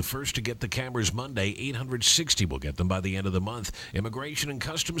became the first to get the cameras Monday. 860 will get them by the end of the month. Immigration and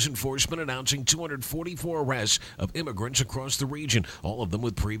Customs Enforcement announcing 244 arrests of immigrants across the region, all of them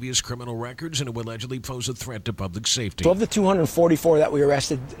with previous criminal records and who allegedly pose a threat to public safety. So of the 244 that we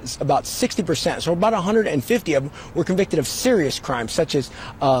arrested, about 60%, so about 150 of them were convicted of serious crimes such as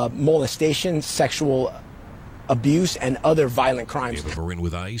molestation, sexual abuse, and other violent crimes. They were in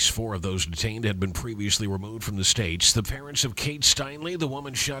with ICE. 4 of those detained had been previously removed from the States. The parents of Kate Steinle, the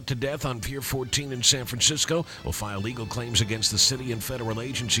woman shot to death on Pier 14 in San Francisco, will file legal claims against the city and federal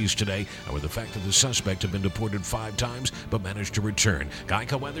agencies today over the fact that the suspect had been deported 5 times but managed to return.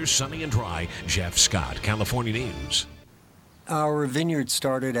 Geico weather, sunny and dry. Jeff Scott, California News. Our vineyard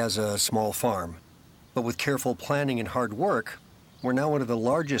started as a small farm, but with careful planning and hard work, we're now one of the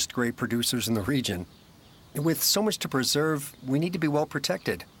largest grape producers in the region. With so much to preserve, we need to be well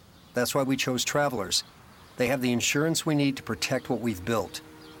protected. That's why we chose Travelers. They have the insurance we need to protect what we've built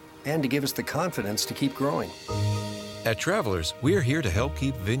and to give us the confidence to keep growing. At Travelers, we're here to help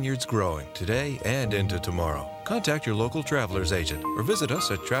keep vineyards growing today and into tomorrow. Contact your local Travelers agent or visit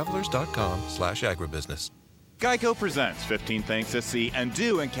us at travelers.com/agribusiness. Geico presents 15 Things to See and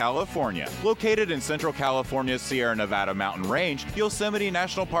Do in California. Located in Central California's Sierra Nevada mountain range, Yosemite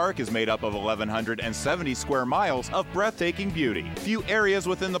National Park is made up of 1,170 square miles of breathtaking beauty. Few areas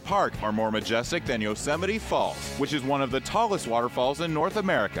within the park are more majestic than Yosemite Falls, which is one of the tallest waterfalls in North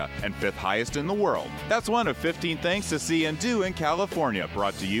America and 5th highest in the world. That's one of 15 Things to See and Do in California,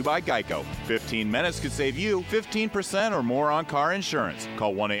 brought to you by Geico. 15 minutes could save you 15% or more on car insurance.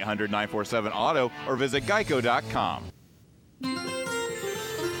 Call 1-800-947-AUTO or visit geico.com. From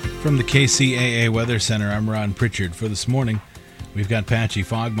the KCAA Weather Center, I'm Ron Pritchard. For this morning, we've got patchy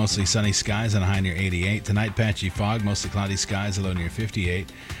fog, mostly sunny skies and a high near 88. Tonight, patchy fog, mostly cloudy skies, a low near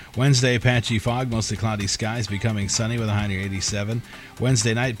 58. Wednesday, patchy fog, mostly cloudy skies, becoming sunny with a high near 87.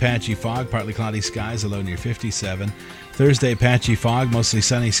 Wednesday night, patchy fog, partly cloudy skies, a low near 57. Thursday, patchy fog, mostly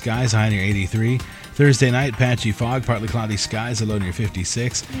sunny skies, a high near 83. Thursday night, patchy fog, partly cloudy skies, a low near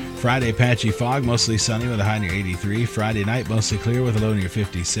 56. Friday, patchy fog, mostly sunny with a high near 83. Friday night, mostly clear with a low near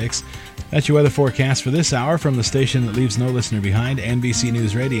 56. That's your weather forecast for this hour from the station that leaves no listener behind, NBC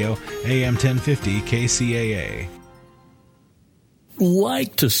News Radio, AM 1050 KCAA.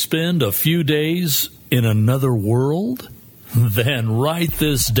 Like to spend a few days in another world? Then write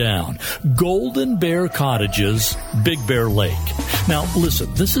this down. Golden Bear Cottages, Big Bear Lake. Now, listen,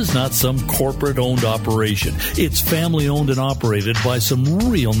 this is not some corporate-owned operation. It's family-owned and operated by some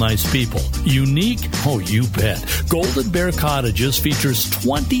real nice people. Unique? Oh, you bet. Golden Bear Cottages features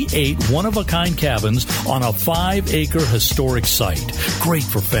 28 one-of-a-kind cabins on a 5-acre historic site. Great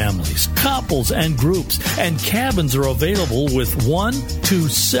for families, couples, and groups. And cabins are available with 1 to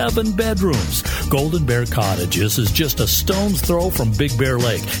 7 bedrooms. Golden Bear Cottages is just a stone's throw from Big Bear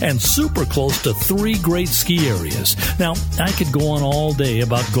Lake and super close to 3 great ski areas. Now, I could go on all day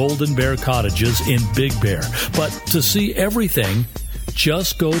about Golden Bear Cottages in Big Bear, but to see everything,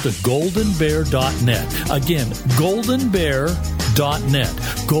 just go to goldenbear.net. Again,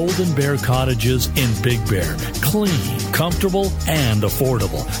 goldenbear.net. Golden Bear Cottages in Big Bear. Clean, comfortable, and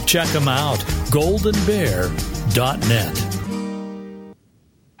affordable. Check them out. goldenbear.net.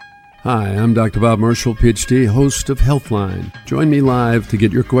 Hi, I'm Dr. Bob Marshall, PhD, host of Healthline. Join me live to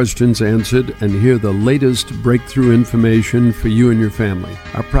get your questions answered and hear the latest breakthrough information for you and your family.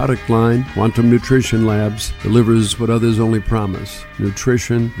 Our product line, Quantum Nutrition Labs, delivers what others only promise,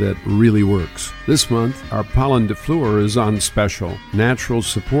 nutrition that really works. This month, our Pollen de Fleur is on special. Natural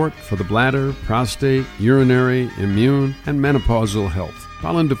support for the bladder, prostate, urinary, immune, and menopausal health.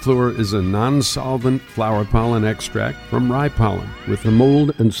 Pollen de Fleur is a non-solvent flower pollen extract from rye pollen with the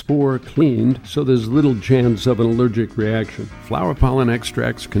mold and spore cleaned so there's little chance of an allergic reaction. Flower pollen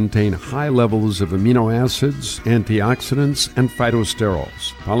extracts contain high levels of amino acids, antioxidants, and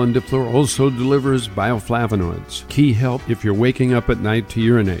phytosterols. Pollen de Fleur also delivers bioflavonoids, key help if you're waking up at night to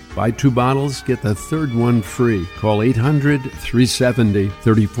urinate. Buy 2 bottles, get the third one free. Call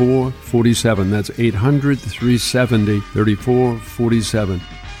 800-370-3447. That's 800-370-3447.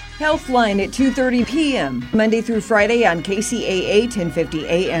 Healthline at 2:30 p.m. Monday through Friday on KCAA 1050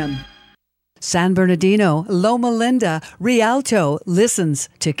 AM. San Bernardino, Loma Linda, Rialto listens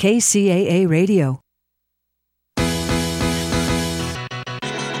to KCAA Radio.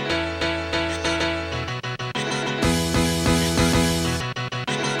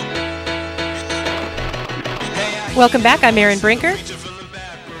 Welcome back. I'm Erin Brinker.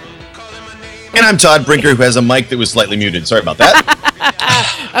 And I'm Todd Brinker, who has a mic that was slightly muted. Sorry about that.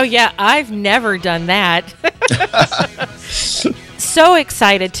 Oh, yeah, I've never done that. So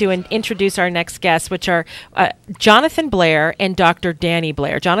excited to introduce our next guests, which are Jonathan Blair and Dr. Danny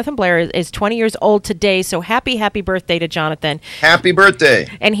Blair. Jonathan Blair is 20 years old today, so happy birthday to Jonathan. Happy birthday.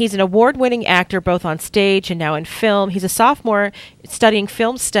 And he's an award-winning actor both on stage and now in film. He's a sophomore studying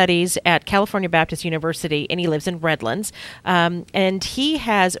film studies at California Baptist University, and he lives in Redlands. And he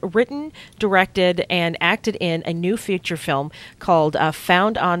has written, directed, and acted in a new feature film called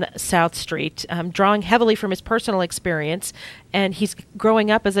Found on South Street, drawing heavily from his personal experience. And he's growing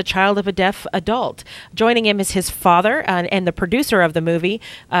up as a child of a deaf adult. Joining him is his father and the producer of the movie,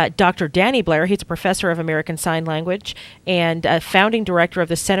 Dr. Danny Blair. He's a professor of American Sign Language and founding director of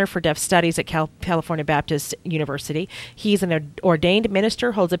the Center for Deaf Studies at California Baptist University. He's an ordained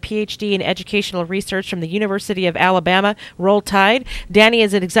minister, holds a PhD in educational research from the University of Alabama. Roll Tide. Danny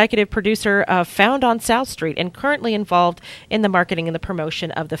is an executive producer of Found on South Street and currently involved in the marketing and the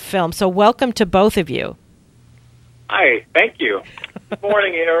promotion of the film. So welcome to both of you. Hi, thank you. Good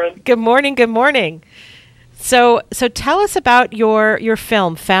morning, Erin. Good morning, good morning. So tell us about your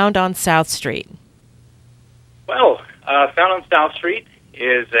film, Found on South Street. Well, Found on South Street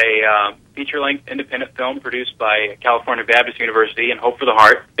is a feature-length independent film produced by California Baptist University and Hope for the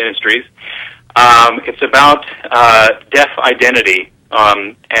Heart Ministries. It's about deaf identity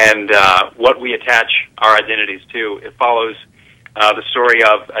and what we attach our identities to. It follows the story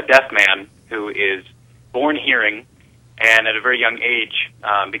of a deaf man who is born hearing and at a very young age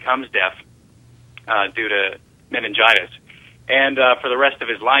becomes deaf due to meningitis. And for the rest of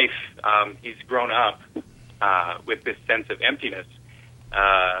his life, he's grown up with this sense of emptiness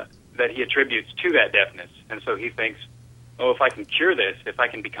that he attributes to that deafness. And so he thinks, oh, if I can cure this, if I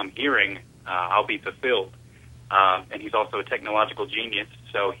can become hearing, I'll be fulfilled. And he's also a technological genius,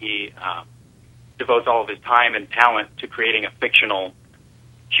 so he devotes all of his time and talent to creating a fictional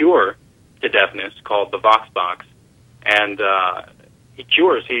cure to deafness called the Vox Box. And he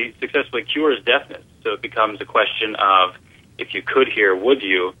successfully cures deafness. So it becomes a question of, if you could hear, would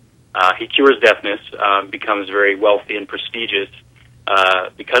you? He cures deafness, becomes very wealthy and prestigious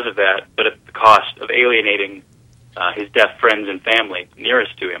because of that, but at the cost of alienating his deaf friends and family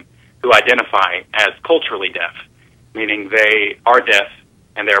nearest to him, who identify as culturally deaf, meaning they are deaf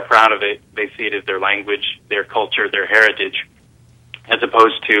and they are proud of it. They see it as their language, their culture, their heritage, as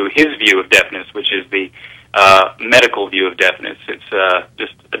opposed to his view of deafness, which is the medical view of deafness. It's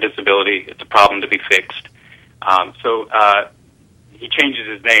just a disability. It's a problem to be fixed. So he changes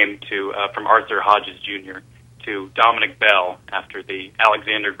his name to from Arthur Hodges Jr. to Dominic Bell, after the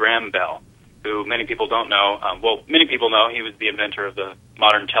Alexander Graham Bell, who many people don't know. Many people know he was the inventor of the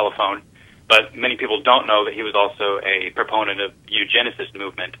modern telephone, but many people don't know that he was also a proponent of the eugenicist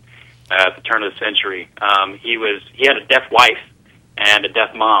movement at the turn of the century. He had a deaf wife and a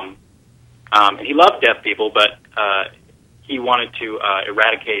deaf mom. And he loved deaf people, but he wanted to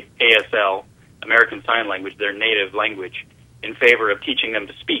eradicate ASL, American Sign Language, their native language, in favor of teaching them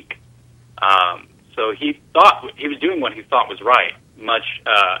to speak. So he thought he was doing what he thought was right, much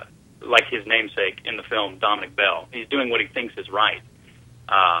like his namesake in the film, Dominic Bell. He's doing what he thinks is right,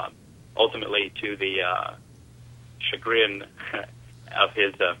 ultimately to the chagrin of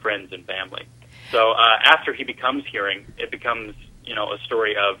his friends and family. So after he becomes hearing, it becomes, a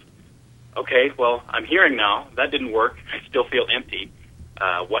story of, okay, well, I'm hearing now. That didn't work. I still feel empty.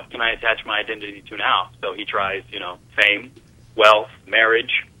 What can I attach my identity to now? So he tries, fame, wealth,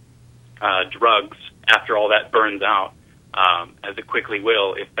 marriage, drugs. After all that burns out, as it quickly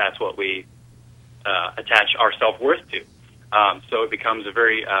will if that's what we attach our self-worth to. So it becomes a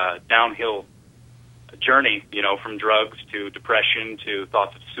very downhill journey, from drugs to depression to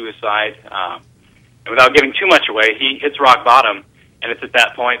thoughts of suicide. And without giving too much away, he hits rock bottom And it's at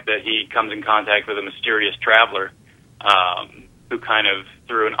that point that he comes in contact with a mysterious traveler who kind of,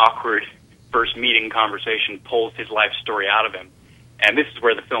 through an awkward first meeting conversation, pulls his life story out of him. And this is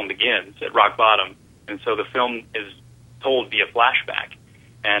where the film begins, at rock bottom. And so the film is told via flashback,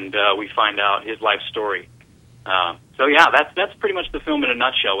 and we find out his life story. So yeah, that's pretty much the film in a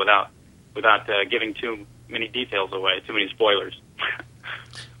nutshell, without giving too many details away, too many spoilers.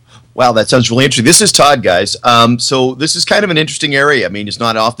 Wow, that sounds really interesting. This is Todd, guys. So this is kind of an interesting area. I mean, it's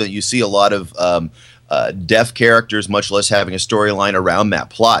not often that you see a lot of deaf characters, much less having a storyline around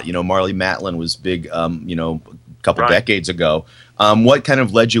that plot. You know, Marlee Matlin was big, a couple decades ago. What kind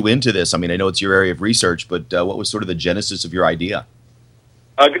of led you into this? I mean, I know it's your area of research, but what was sort of the genesis of your idea?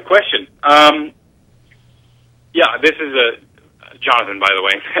 Good question. Yeah, this is Jonathan, by the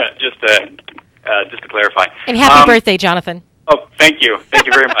way, just to clarify. And happy birthday, Jonathan. Oh, thank you. Thank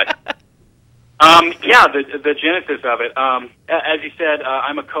you very much. Yeah, the genesis of it. As you said,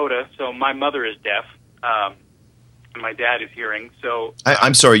 I'm a Kcaa, so my mother is deaf, and my dad is hearing. So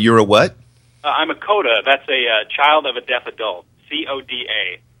I'm sorry, you're a what? I'm a Kcaa. That's a child of a deaf adult.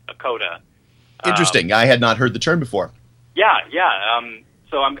 CODA, a Kcaa. Interesting. I had not heard the term before. Yeah.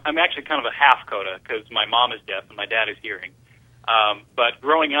 So I'm actually kind of a half Kcaa because my mom is deaf and my dad is hearing. But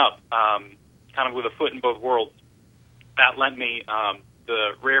growing up, kind of with a foot in both worlds, that lent me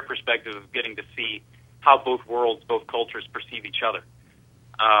the rare perspective of getting to see how both worlds, both cultures perceive each other.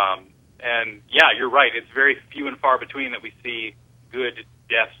 And yeah, you're right. It's very few and far between that we see good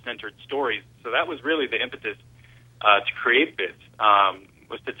deaf-centered stories. So that was really the impetus to create this,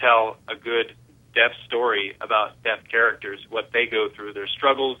 was to tell a good deaf story about deaf characters, what they go through, their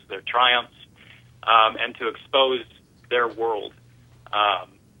struggles, their triumphs, and to expose their world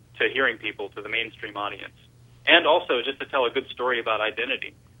to hearing people, to the mainstream audience. And also just to tell a good story about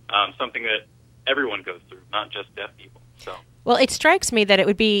identity, something that everyone goes through, not just deaf people. So. Well, it strikes me that it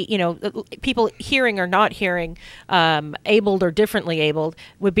would be, people hearing or not hearing, abled or differently abled,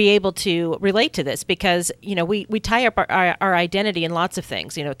 would be able to relate to this because, we tie up our identity in lots of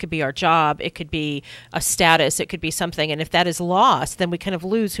things. It could be our job, it could be a status, it could be something. And if that is lost, then we kind of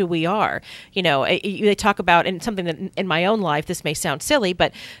lose who we are. They talk about, and something that in my own life, this may sound silly,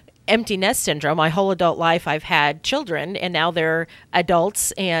 but empty nest syndrome. My whole adult life, I've had children, and now they're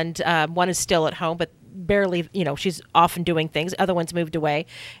adults, and one is still at home, but barely, she's often doing things. Other ones moved away.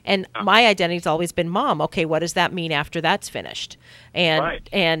 And my identity's always been mom. Okay, what does that mean after that's finished? And right.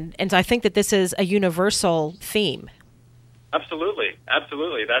 and so I think that this is a universal theme. Absolutely.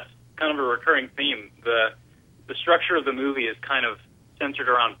 That's kind of a recurring theme. The structure of the movie is kind of centered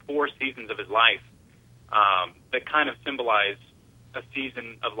around 4 seasons of his life that kind of symbolize a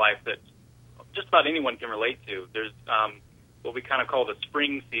season of life that just about anyone can relate to. There's what we kind of call the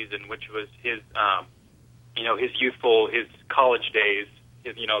spring season, which was his youthful, his college days,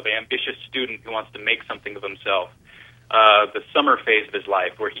 the ambitious student who wants to make something of himself. The summer phase of his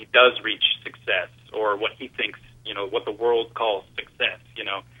life where he does reach success, or what he thinks, what the world calls success,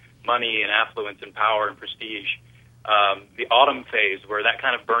 money and affluence and power and prestige. The autumn phase where that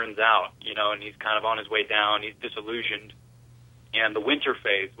kind of burns out, and he's kind of on his way down, he's disillusioned. And the winter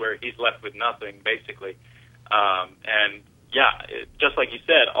phase where he's left with nothing, basically. And yeah, just like you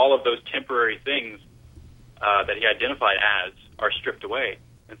said, all of those temporary things that he identified as are stripped away.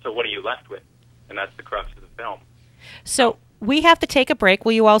 And so what are you left with? And that's the crux of the film. So we have to take a break.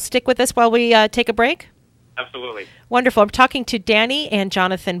 Will you all stick with us while we take a break? Absolutely. Wonderful. I'm talking to Danny and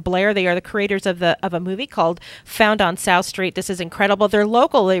Jonathan Blair. They are the creators of a movie called Found on South Street. This is incredible. They're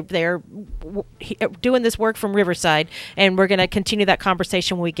local. They're doing this work from Riverside, and we're going to continue that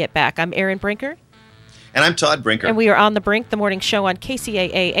conversation when we get back. I'm Erin Brinker. And I'm Todd Brinker. And we are on The Brink, the morning show on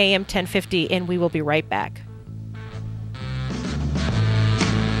KCAA AM 1050, and we will be right back.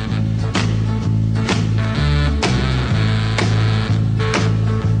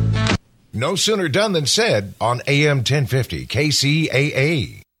 No sooner done than said on AM 1050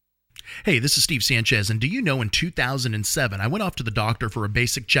 KCAA. Hey, this is Steve Sanchez, and do you know in 2007, I went off to the doctor for a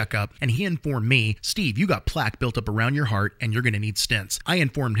basic checkup, and he informed me, Steve, you got plaque built up around your heart, and you're going to need stents. I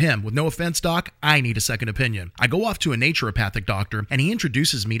informed him, with no offense, doc, I need a second opinion. I go off to a naturopathic doctor, and he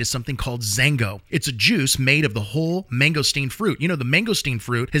introduces me to something called Zango. It's a juice made of the whole mangosteen fruit. The mangosteen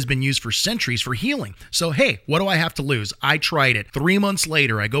fruit has been used for centuries for healing. So, hey, what do I have to lose? I tried it. 3 months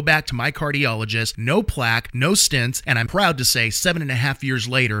later, I go back to my cardiologist, no plaque, no stents, and I'm proud to say 7.5 years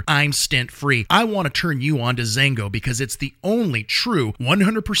later, I'm still stint-free. I want to turn you on to Zengo because it's the only true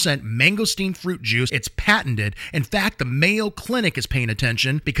 100% mangosteen fruit juice. It's patented. In fact, the Mayo Clinic is paying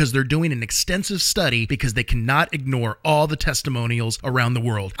attention because they're doing an extensive study because they cannot ignore all the testimonials around the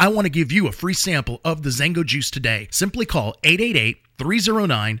world. I want to give you a free sample of the Zengo juice today. Simply call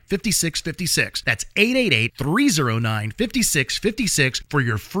 888-309-5656. That's 888-309-5656 for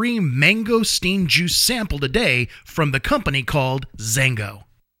your free mangosteen juice sample today from the company called Zengo.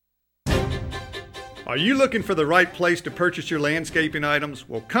 Are you looking for the right place to purchase your landscaping items?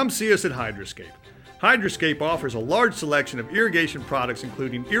 Well, come see us at Hydroscape. Hydroscape offers a large selection of irrigation products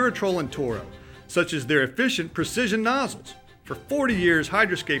including Irritrol and Toro, such as their efficient precision nozzles. For 40 years,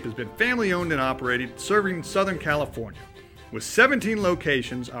 Hydroscape has been family-owned and operated, serving Southern California. With 17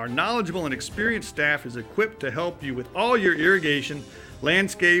 locations, our knowledgeable and experienced staff is equipped to help you with all your irrigation,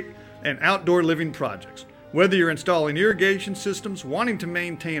 landscape, and outdoor living projects. Whether you're installing irrigation systems, wanting to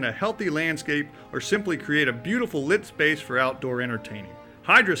maintain a healthy landscape, or simply create a beautiful lit space for outdoor entertaining,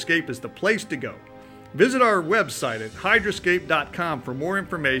 Hydroscape is the place to go. Visit our website at hydroscape.com for more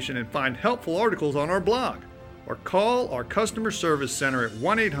information and find helpful articles on our blog, or call our customer service center at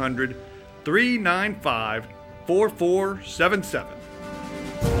 1-800-395-4477.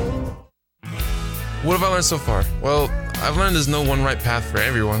 What have I learned so far? Well, I've learned there's no one right path for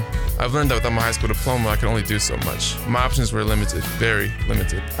everyone. I've learned that without my high school diploma, I could only do so much. My options were limited, very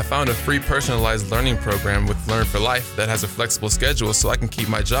limited. I found a free personalized learning program with Learn for Life that has a flexible schedule so I can keep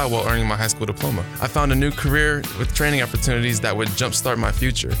my job while earning my high school diploma. I found a new career with training opportunities that would jumpstart my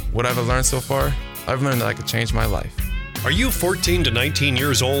future. What have I learned so far? I've learned that I could change my life. Are you 14 to 19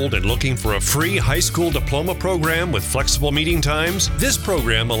 years old and looking for a free high school diploma program with flexible meeting times? This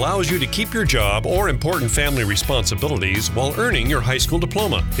program allows you to keep your job or important family responsibilities while earning your high school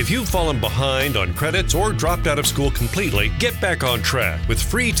diploma. If you've fallen behind on credits or dropped out of school completely, get back on track with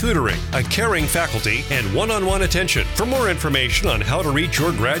free tutoring, a caring faculty, and one-on-one attention. For more information on how to reach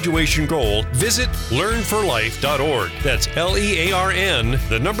your graduation goal, visit learnforlife.org. That's LEARN,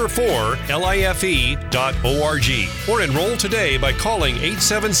 the number 4, LIFE.org. Or enroll today by calling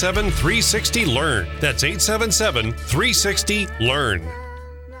 877-360-LEARN. That's 877-360-LEARN.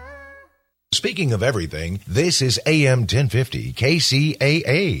 Speaking of everything, this is AM 1050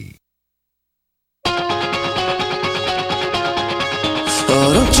 KCAA.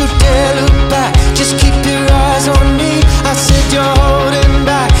 Oh, don't you dare look back, just keep your eyes on me. I said you're holding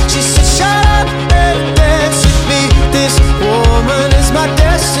back. She said shut up and dance with me. This woman is my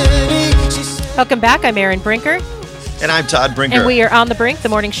destiny. Welcome back. I'm Erin Brinker. And I'm Todd Brinker. And we are on The Brink, the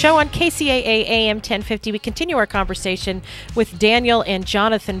morning show on KCAA AM 1050. We continue our conversation with Daniel and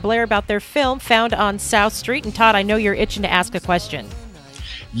Jonathan Blair about their film, Found on South Street. And Todd, I know you're itching to ask a question.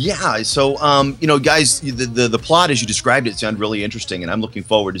 Yeah, so, guys, the plot as you described it sounded really interesting, and I'm looking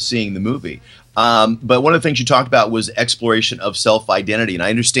forward to seeing the movie. But one of the things you talked about was exploration of self-identity, and I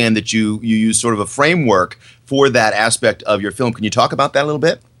understand that you use sort of a framework for that aspect of your film. Can you talk about that a little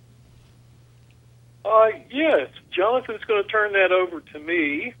bit? Yes. Jonathan's going to turn that over to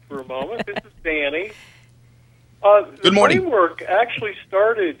me for a moment. This is Danny. Good morning. The framework actually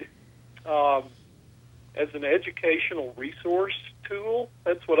started as an educational resource tool.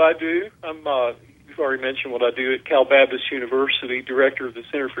 That's what I do. You've already mentioned what I do at Cal Baptist University, director of the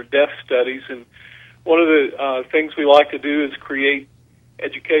Center for Deaf Studies. And one of the things we like to do is create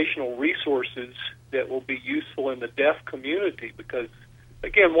educational resources that will be useful in the deaf community because,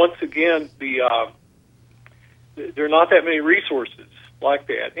 once again, there are not that many resources like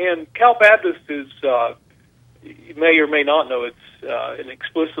that. And Cal Baptist is, you may or may not know, it's an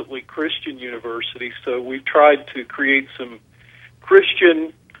explicitly Christian university, so we've tried to create some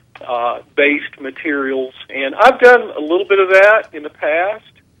Christian-based materials. And I've done a little bit of that in the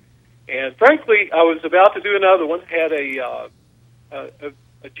past. And frankly, I was about to do another one, had a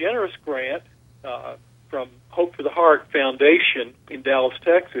generous grant from Hope for the Heart Foundation in Dallas,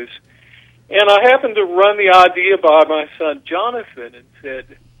 Texas. And I happened to run the idea by my son Jonathan and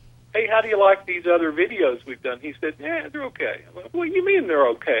said, hey, how do you like these other videos we've done? He said, yeah, they're okay. I'm like, what do you mean they're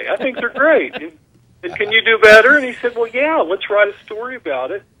okay? I think they're great. And can you do better? And he said, well, yeah, let's write a story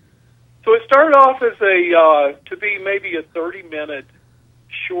about it. So it started off as to be maybe a 30-minute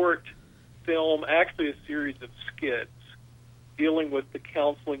short film, actually a series of skits, dealing with the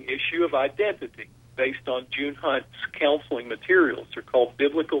counseling issue of identity, based on June Hunt's counseling materials. They're called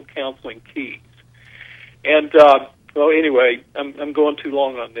Biblical Counseling Keys. And, anyway, I'm going too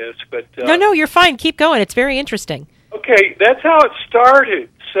long on this. But No, you're fine. Keep going. It's very interesting. Okay, that's how it started.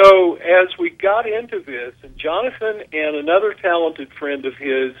 So as we got into this, and Jonathan and another talented friend of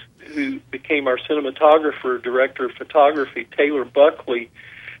his who became our cinematographer, director of photography, Taylor Buckley,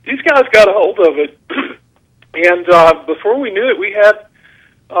 these guys got a hold of it, and before we knew it, we had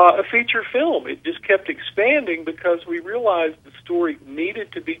a feature film. It just kept expanding because we realized the story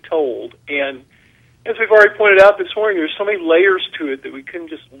needed to be told. And as we've already pointed out this morning, there's so many layers to it that we couldn't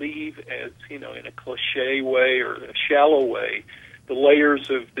just leave as, in a cliche way or a shallow way. The layers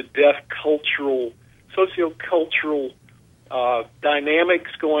of the deaf cultural, sociocultural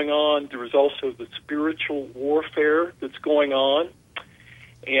dynamics going on. There was also the spiritual warfare that's going on.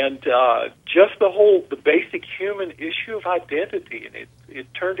 And just the basic human issue of identity. And it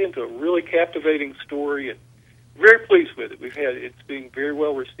turned into a really captivating story, and very pleased with it. It's being very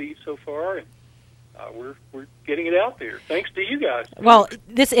well received so far, and we're getting it out there. Thanks to you guys. Well,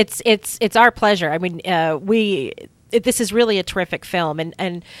 it's our pleasure. I mean, this is really a terrific film,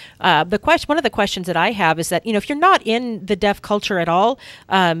 and one of the questions that I have is that if you're not in the deaf culture at all,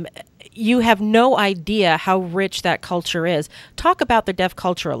 you have no idea how rich that culture is. Talk about the deaf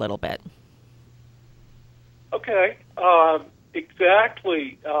culture a little bit. Okay,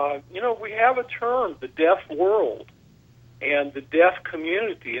 exactly. We have a term, the deaf world, and the deaf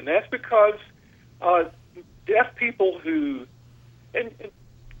community, and that's because deaf people who, and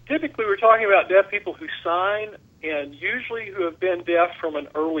typically we're talking about deaf people who sign and usually who have been deaf from an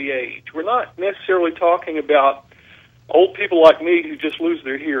early age. We're not necessarily talking about old people like me who just lose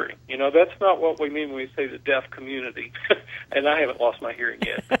their hearing. That's not what we mean when we say the deaf community. And I haven't lost my hearing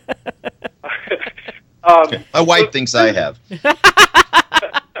yet. My wife thinks I have.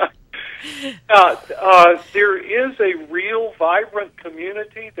 There is a real vibrant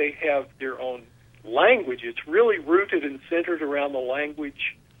community. They have their own language. It's really rooted and centered around the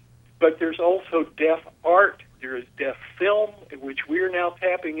language. But there's also deaf art. There is deaf film, which we are now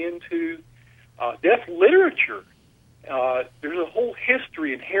tapping into. Deaf literature. There's a whole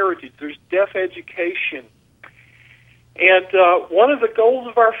history and heritage. There's deaf education. And one of the goals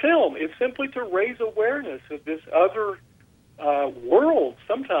of our film is simply to raise awareness of this other world,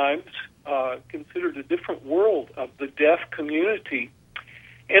 sometimes considered a different world of the deaf community,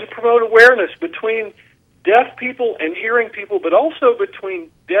 and promote awareness between deaf people and hearing people, but also between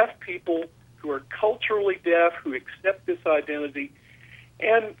deaf people who are culturally deaf, who accept this identity,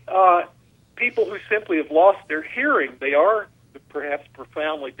 and people who simply have lost their hearing. They are perhaps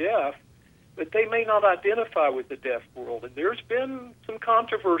profoundly deaf, but they may not identify with the deaf world. And there's been some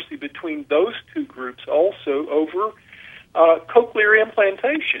controversy between those two groups also over cochlear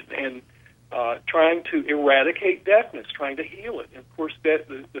implantation and trying to eradicate deafness, trying to heal it. And of course,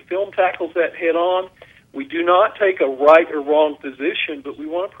 the film tackles that head on. We do not take a right or wrong position, but we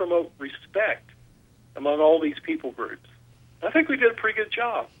want to promote respect among all these people groups. I think we did a pretty good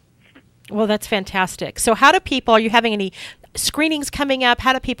job. Well, that's fantastic. So are you having any screenings coming up?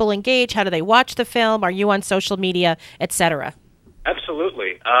 How do people engage? How do they watch the film? Are you on social media, etc.?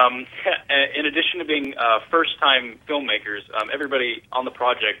 Absolutely. In addition to being first-time filmmakers, everybody on the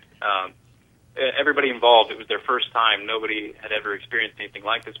project, everybody involved, it was their first time. Nobody had ever experienced anything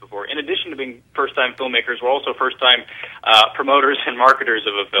like this before. In addition to being first-time filmmakers, we're also first-time promoters and marketers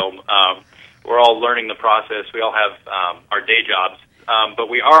of a film. We're all learning the process. We all have our day jobs. But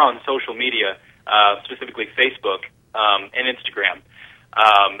we are on social media, specifically Facebook and Instagram.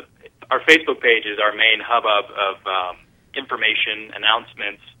 Our Facebook page is our main hub of information,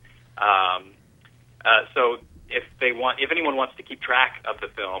 announcements. So if anyone wants to keep track of the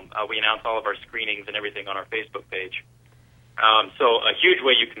film, we announce all of our screenings and everything on our Facebook page. So a huge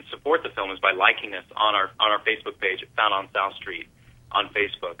way you can support the film is by liking us on our Facebook page, Found on South Street on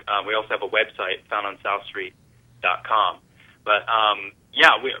Facebook. We also have a website, foundonsouthstreet.com. But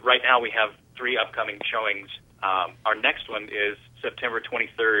right now we have 3 upcoming showings. Our next one is September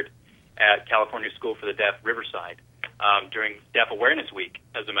 23rd at California School for the Deaf, Riverside, during Deaf Awareness Week,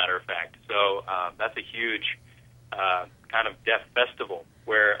 as a matter of fact. So that's a huge kind of deaf festival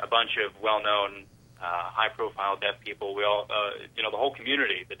where a bunch of well-known, high-profile deaf people, we all, the whole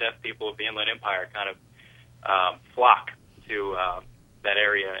community, the deaf people of the Inland Empire, kind of flock to that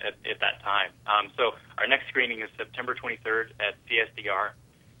area at that time. So our next screening is September 23rd at CSDR.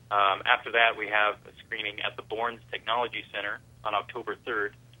 After that, we have a screening at the Bournes Technology Center on October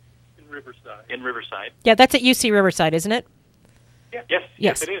 3rd. In Riverside. Yeah, that's at UC Riverside, isn't it? Yeah.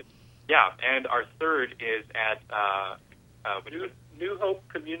 Yes, it is. Yeah, and our third is at New Hope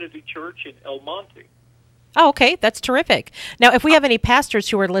Community Church in El Monte. Oh, okay. That's terrific. Now, if we have any pastors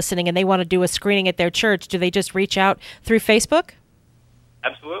who are listening and they want to do a screening at their church, do they just reach out through Facebook?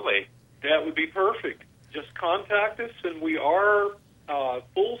 Absolutely. That would be perfect. Just contact us, and we are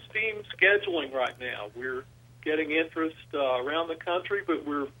full steam scheduling right now. We're getting interest around the country, but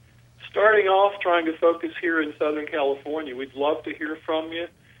we're starting off trying to focus here in Southern California. We'd love to hear from you.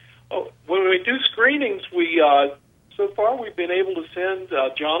 Oh, when we do screenings, so far we've been able to send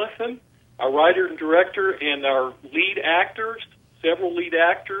Jonathan, our writer and director, and our several lead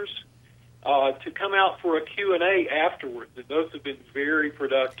actors, to come out for a Q&A afterwards, and those have been very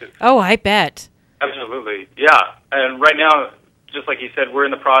productive. Oh, I bet. Absolutely, yeah. And right now, just like you said, we're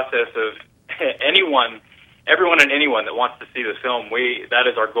in the process of everyone and anyone that wants to see the film. That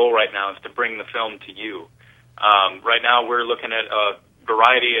is our goal right now, is to bring the film to you. Right now, we're looking at a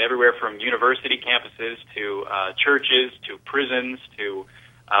variety everywhere from university campuses to churches to prisons to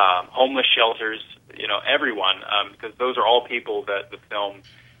homeless shelters. Everyone, because those are all people that the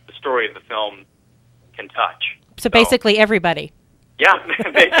story of the film can touch. So basically everybody. Yeah,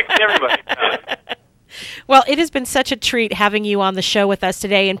 basically everybody. Well, it has been such a treat having you on the show with us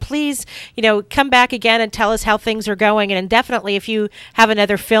today. And please, come back again and tell us how things are going. And definitely, if you have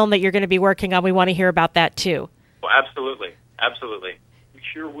another film that you're going to be working on, we want to hear about that too. Well, absolutely. Absolutely. We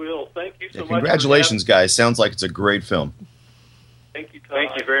sure will. Thank you so much. Congratulations, guys. Sounds like it's a great film. Thank you, Todd.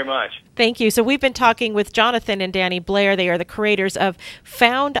 Thank you very much. Thank you. So we've been talking with Jonathan and Danny Blair. They are the creators of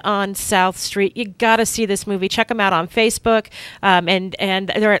Found on South Street. You got to see this movie. Check them out on Facebook. And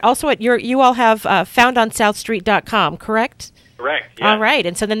they're also at you all have foundonsouthstreet.com, correct? Correct. Yeah. All right.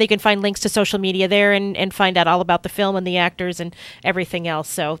 And so then they can find links to social media there and find out all about the film and the actors and everything else.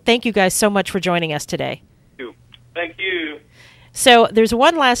 So thank you guys so much for joining us today. Thank you. So there's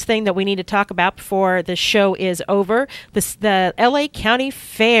one last thing that we need to talk about before the show is over. The LA County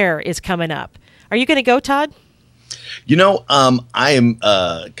Fair is coming up. Are you going to go, Todd? I am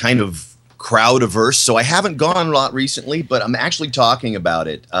kind of crowd averse, so I haven't gone a lot recently, but I'm actually talking about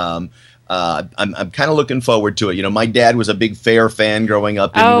it. I'm kind of looking forward to it. My dad was a big fair fan growing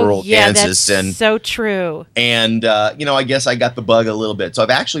up in rural Kansas, that's so true. And I guess I got the bug a little bit. So I've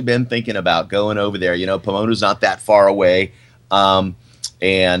actually been thinking about going over there. Pomona's not that far away. There's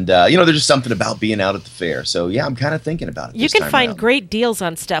just something about being out at the fair. So, yeah, I'm kind of thinking about it. You can find great deals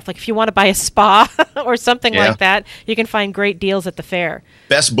on stuff. Like if you want to buy a spa or something like that, you can find great deals at the fair.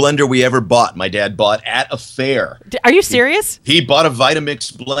 Best blender we ever bought, my dad bought at a fair. Are you serious? He bought a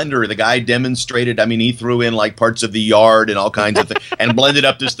Vitamix blender. The guy demonstrated. I mean, he threw in like parts of the yard and all kinds of things and blended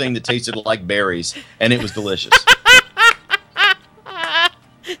up this thing that tasted like berries. And it was delicious.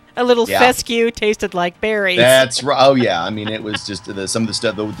 A little fescue tasted like berries. That's right. Oh, yeah. I mean, it was just some of the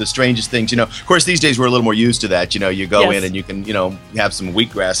stuff, the strangest things. Of course, these days we're a little more used to that. You go in and you can, have some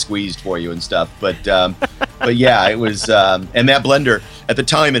wheatgrass squeezed for you and stuff. But yeah, it was. And that blender, at the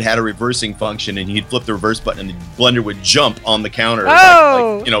time, it had a reversing function, and you'd flip the reverse button, and the blender would jump on the counter,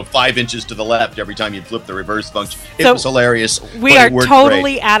 like 5 inches to the left every time you'd flip the reverse function. It was hilarious. We are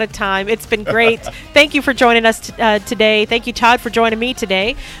totally out of time. It's been great. Thank you for joining us today. Thank you, Todd, for joining me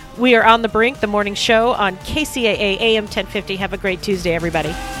today. We are on the brink, the morning show on KCAA AM 1050. Have a great Tuesday,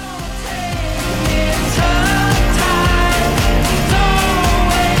 everybody.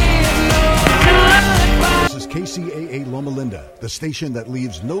 This is KCAA Loma Linda, the station that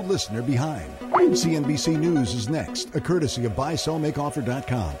leaves no listener behind. CNBC News is next, a courtesy of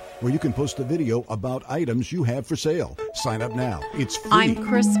BuySellMakeOffer.com, where you can post a video about items you have for sale. Sign up now. It's free. I'm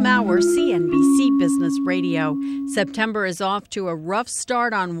Chris Maurer, CNBC Business Radio. September is off to a rough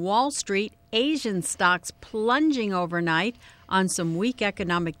start on Wall Street. Asian stocks plunging overnight on some weak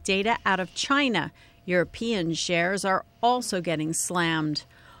economic data out of China. European shares are also getting slammed.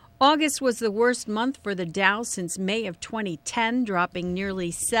 August was the worst month for the Dow since May of 2010, dropping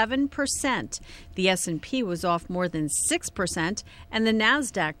nearly 7%. The S&P was off more than 6%, and the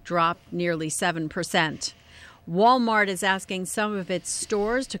Nasdaq dropped nearly 7%. Walmart is asking some of its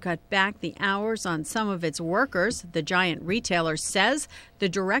stores to cut back the hours on some of its workers. The giant retailer says the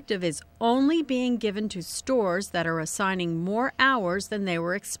directive is only being given to stores that are assigning more hours than they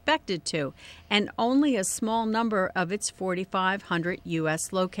were expected to, and only a small number of its 4,500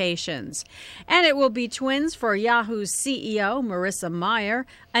 U.S. locations. And it will be twins for Yahoo's CEO, Marissa Mayer,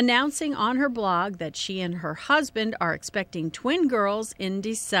 announcing on her blog that she and her husband are expecting twin girls in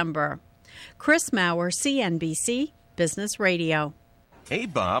December. Chris Maurer, CNBC Business Radio. Hey,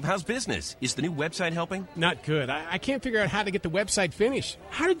 Bob, how's business? Is the new website helping? Not good. I can't figure out how to get the website finished.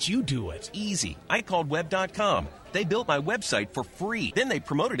 How did you do it? Easy. I called Web.com. They built my website for free. Then they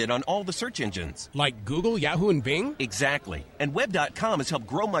promoted it on all the search engines. Like Google, Yahoo, and Bing? Exactly. And Web.com has helped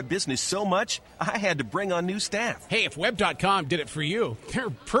grow my business so much, I had to bring on new staff. Hey, if Web.com did it for you, they're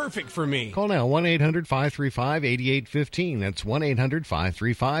perfect for me. Call now, 1-800-535-8815. That's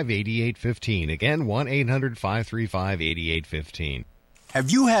 1-800-535-8815. Again, 1-800-535-8815.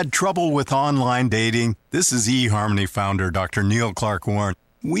 Have you had trouble with online dating? This is eHarmony founder Dr. Neil Clark Warren.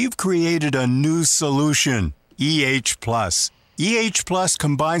 We've created a new solution, EH+. EH Plus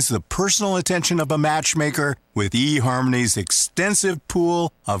combines the personal attention of a matchmaker with eHarmony's extensive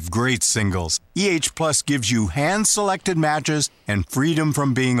pool of great singles. EH Plus gives you hand-selected matches and freedom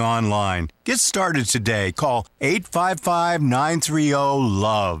from being online. Get started today. Call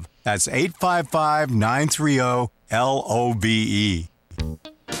 855-930-LOVE. That's 855-930-LOVE.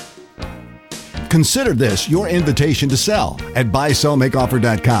 Consider this your invitation to sell. At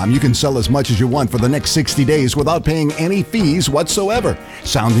buysellmakeoffer.com, you can sell as much as you want for the next 60 days without paying any fees whatsoever.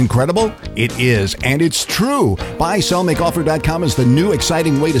 Sound incredible? It is, and it's true. Buysellmakeoffer.com is the new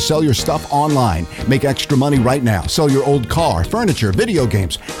exciting way to sell your stuff online. Make extra money right now. Sell your old car, furniture, video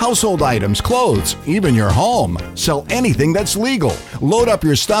games, household items, clothes, even your home. Sell anything that's legal. Load up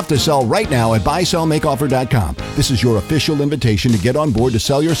your stuff to sell right now at buysellmakeoffer.com. This is your official invitation to get on board to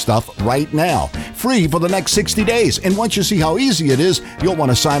sell your stuff right now. Free for the next 60 days. And once you see how easy it is, you'll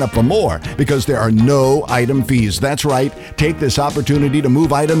want to sign up for more because there are no item fees. That's right. Take this opportunity to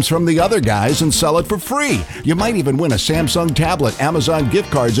move items from the other guys and sell it for free. You might even win a Samsung tablet, Amazon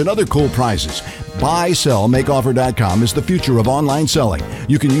gift cards, and other cool prizes. BuySellMakeOffer.com is the future of online selling.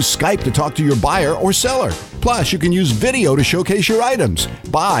 You can use Skype to talk to your buyer or seller. Plus, you can use video to showcase your items.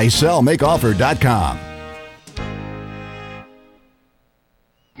 BuySellMakeOffer.com.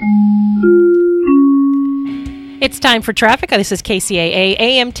 It's time for traffic. This is KCAA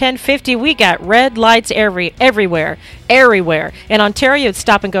AM 1050. We got red lights everywhere. In Ontario, it's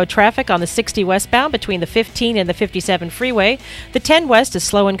stop-and-go traffic on the 60 westbound between the 15 and the 57 freeway. The 10 west is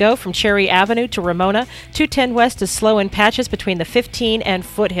slow and go from Cherry Avenue to Ramona. 210 west is slow in patches between the 15 and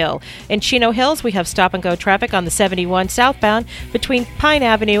Foothill. In Chino Hills, we have stop-and-go traffic on the 71 southbound between Pine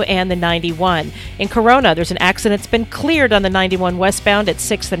Avenue and the 91. In Corona, there's an accident that's been cleared on the 91 westbound at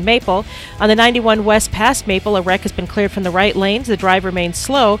 6th and Maple. On the 91 west past Maple, a wreck has been cleared from the right lanes. The drive remains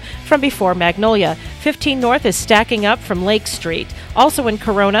slow from before Magnolia. 15 north is stacking up from Lake Street. Also in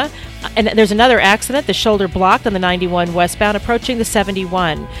Corona, and there's another accident, the shoulder blocked on the 91 westbound approaching the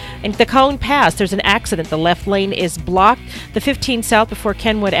 71. In the Cone Pass, there's an accident. The left lane is blocked. The 15 south before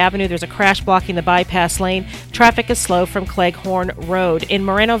Kenwood Avenue, there's a crash blocking the bypass lane. Traffic is slow from Cleghorn Road. In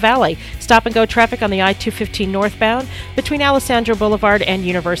Moreno Valley, stop-and-go traffic on the I-215 northbound between Alessandro Boulevard and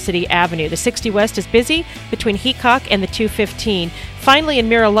University Avenue. The 60 west is busy between Heacock and the 215. Finally, in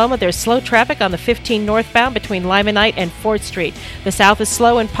Mira Loma, there's slow traffic on the 15 northbound between Limonite and 4th Street. The south is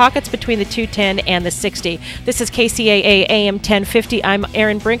slow in pockets between the 210 and the 60. This is KCAA AM 1050. I'm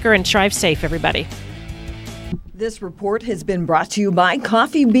Erin Brinker, and drive safe, everybody. This report has been brought to you by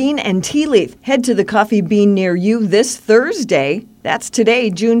Coffee Bean and Tea Leaf. Head to the Coffee Bean near you this Thursday. That's today,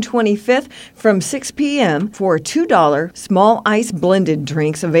 June 25th, from 6 p.m. for $2 small ice blended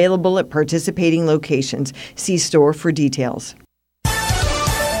drinks available at participating locations. See store for details.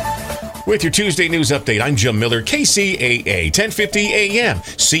 With your Tuesday news update, I'm Jim Miller, KCAA 1050 AM,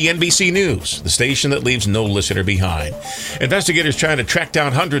 CNBC News, the station that leaves no listener behind. Investigators trying to track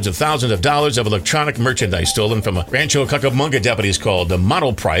down hundreds of thousands of dollars of electronic merchandise stolen from a Rancho Cucamonga deputies called the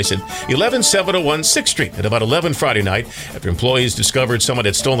Model Price at 11701 6th Street at about 11 Friday night after employees discovered someone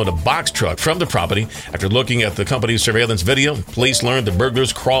had stolen a box truck from the property. After looking at the company's surveillance video, police learned the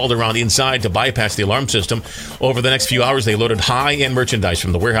burglars crawled around inside to bypass the alarm system. Over the next few hours, they loaded high-end merchandise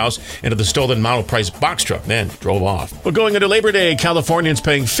from the warehouse into the stolen Model Price box truck, then drove off. Well, going into Labor Day, Californians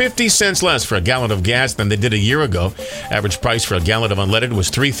paying 50 cents less for a gallon of gas than they did a year ago. Average price for a gallon of unleaded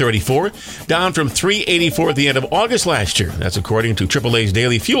was $3.34, down from $3.84 at the end of August last year. That's according to AAA's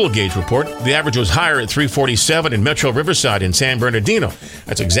daily fuel gauge report. The average was higher at $3.47 in Metro Riverside and San Bernardino.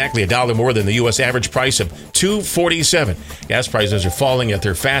 That's exactly $1 more than the U.S. average price of $2.47. Gas prices are falling at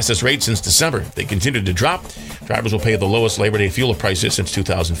their fastest rate since December. If they continue to drop, drivers will pay the lowest Labor Day fuel prices since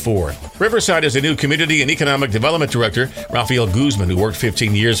 2004. Riverside has a new Community and Economic Development Director, Rafael Guzman, who worked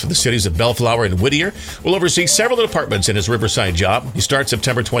 15 years for the cities of Bellflower and Whittier, will oversee several departments in his Riverside job. He starts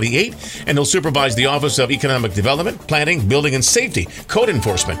September 28, and he'll supervise the Office of Economic Development, Planning, Building and Safety, Code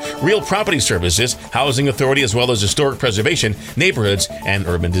Enforcement, Real Property Services, Housing Authority, as well as Historic Preservation, Neighborhoods, and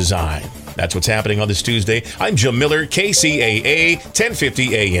Urban Design. That's what's happening on this Tuesday. I'm Jim Miller, KCAA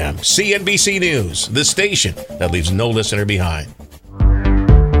 1050 AM, CNBC News, the station that leaves no listener behind.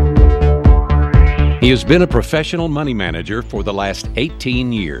 He has been a professional money manager for the last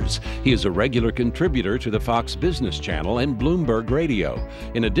 18 years. He is a regular contributor to the Fox Business Channel and Bloomberg Radio.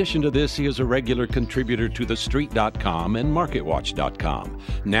 In addition to this, he is a regular contributor to TheStreet.com and MarketWatch.com.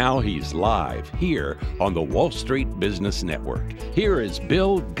 Now he's live here on the Wall Street Business Network. Here is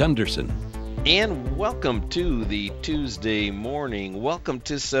Bill Gunderson. And welcome to the Tuesday morning. Welcome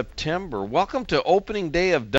to September. Welcome to opening day of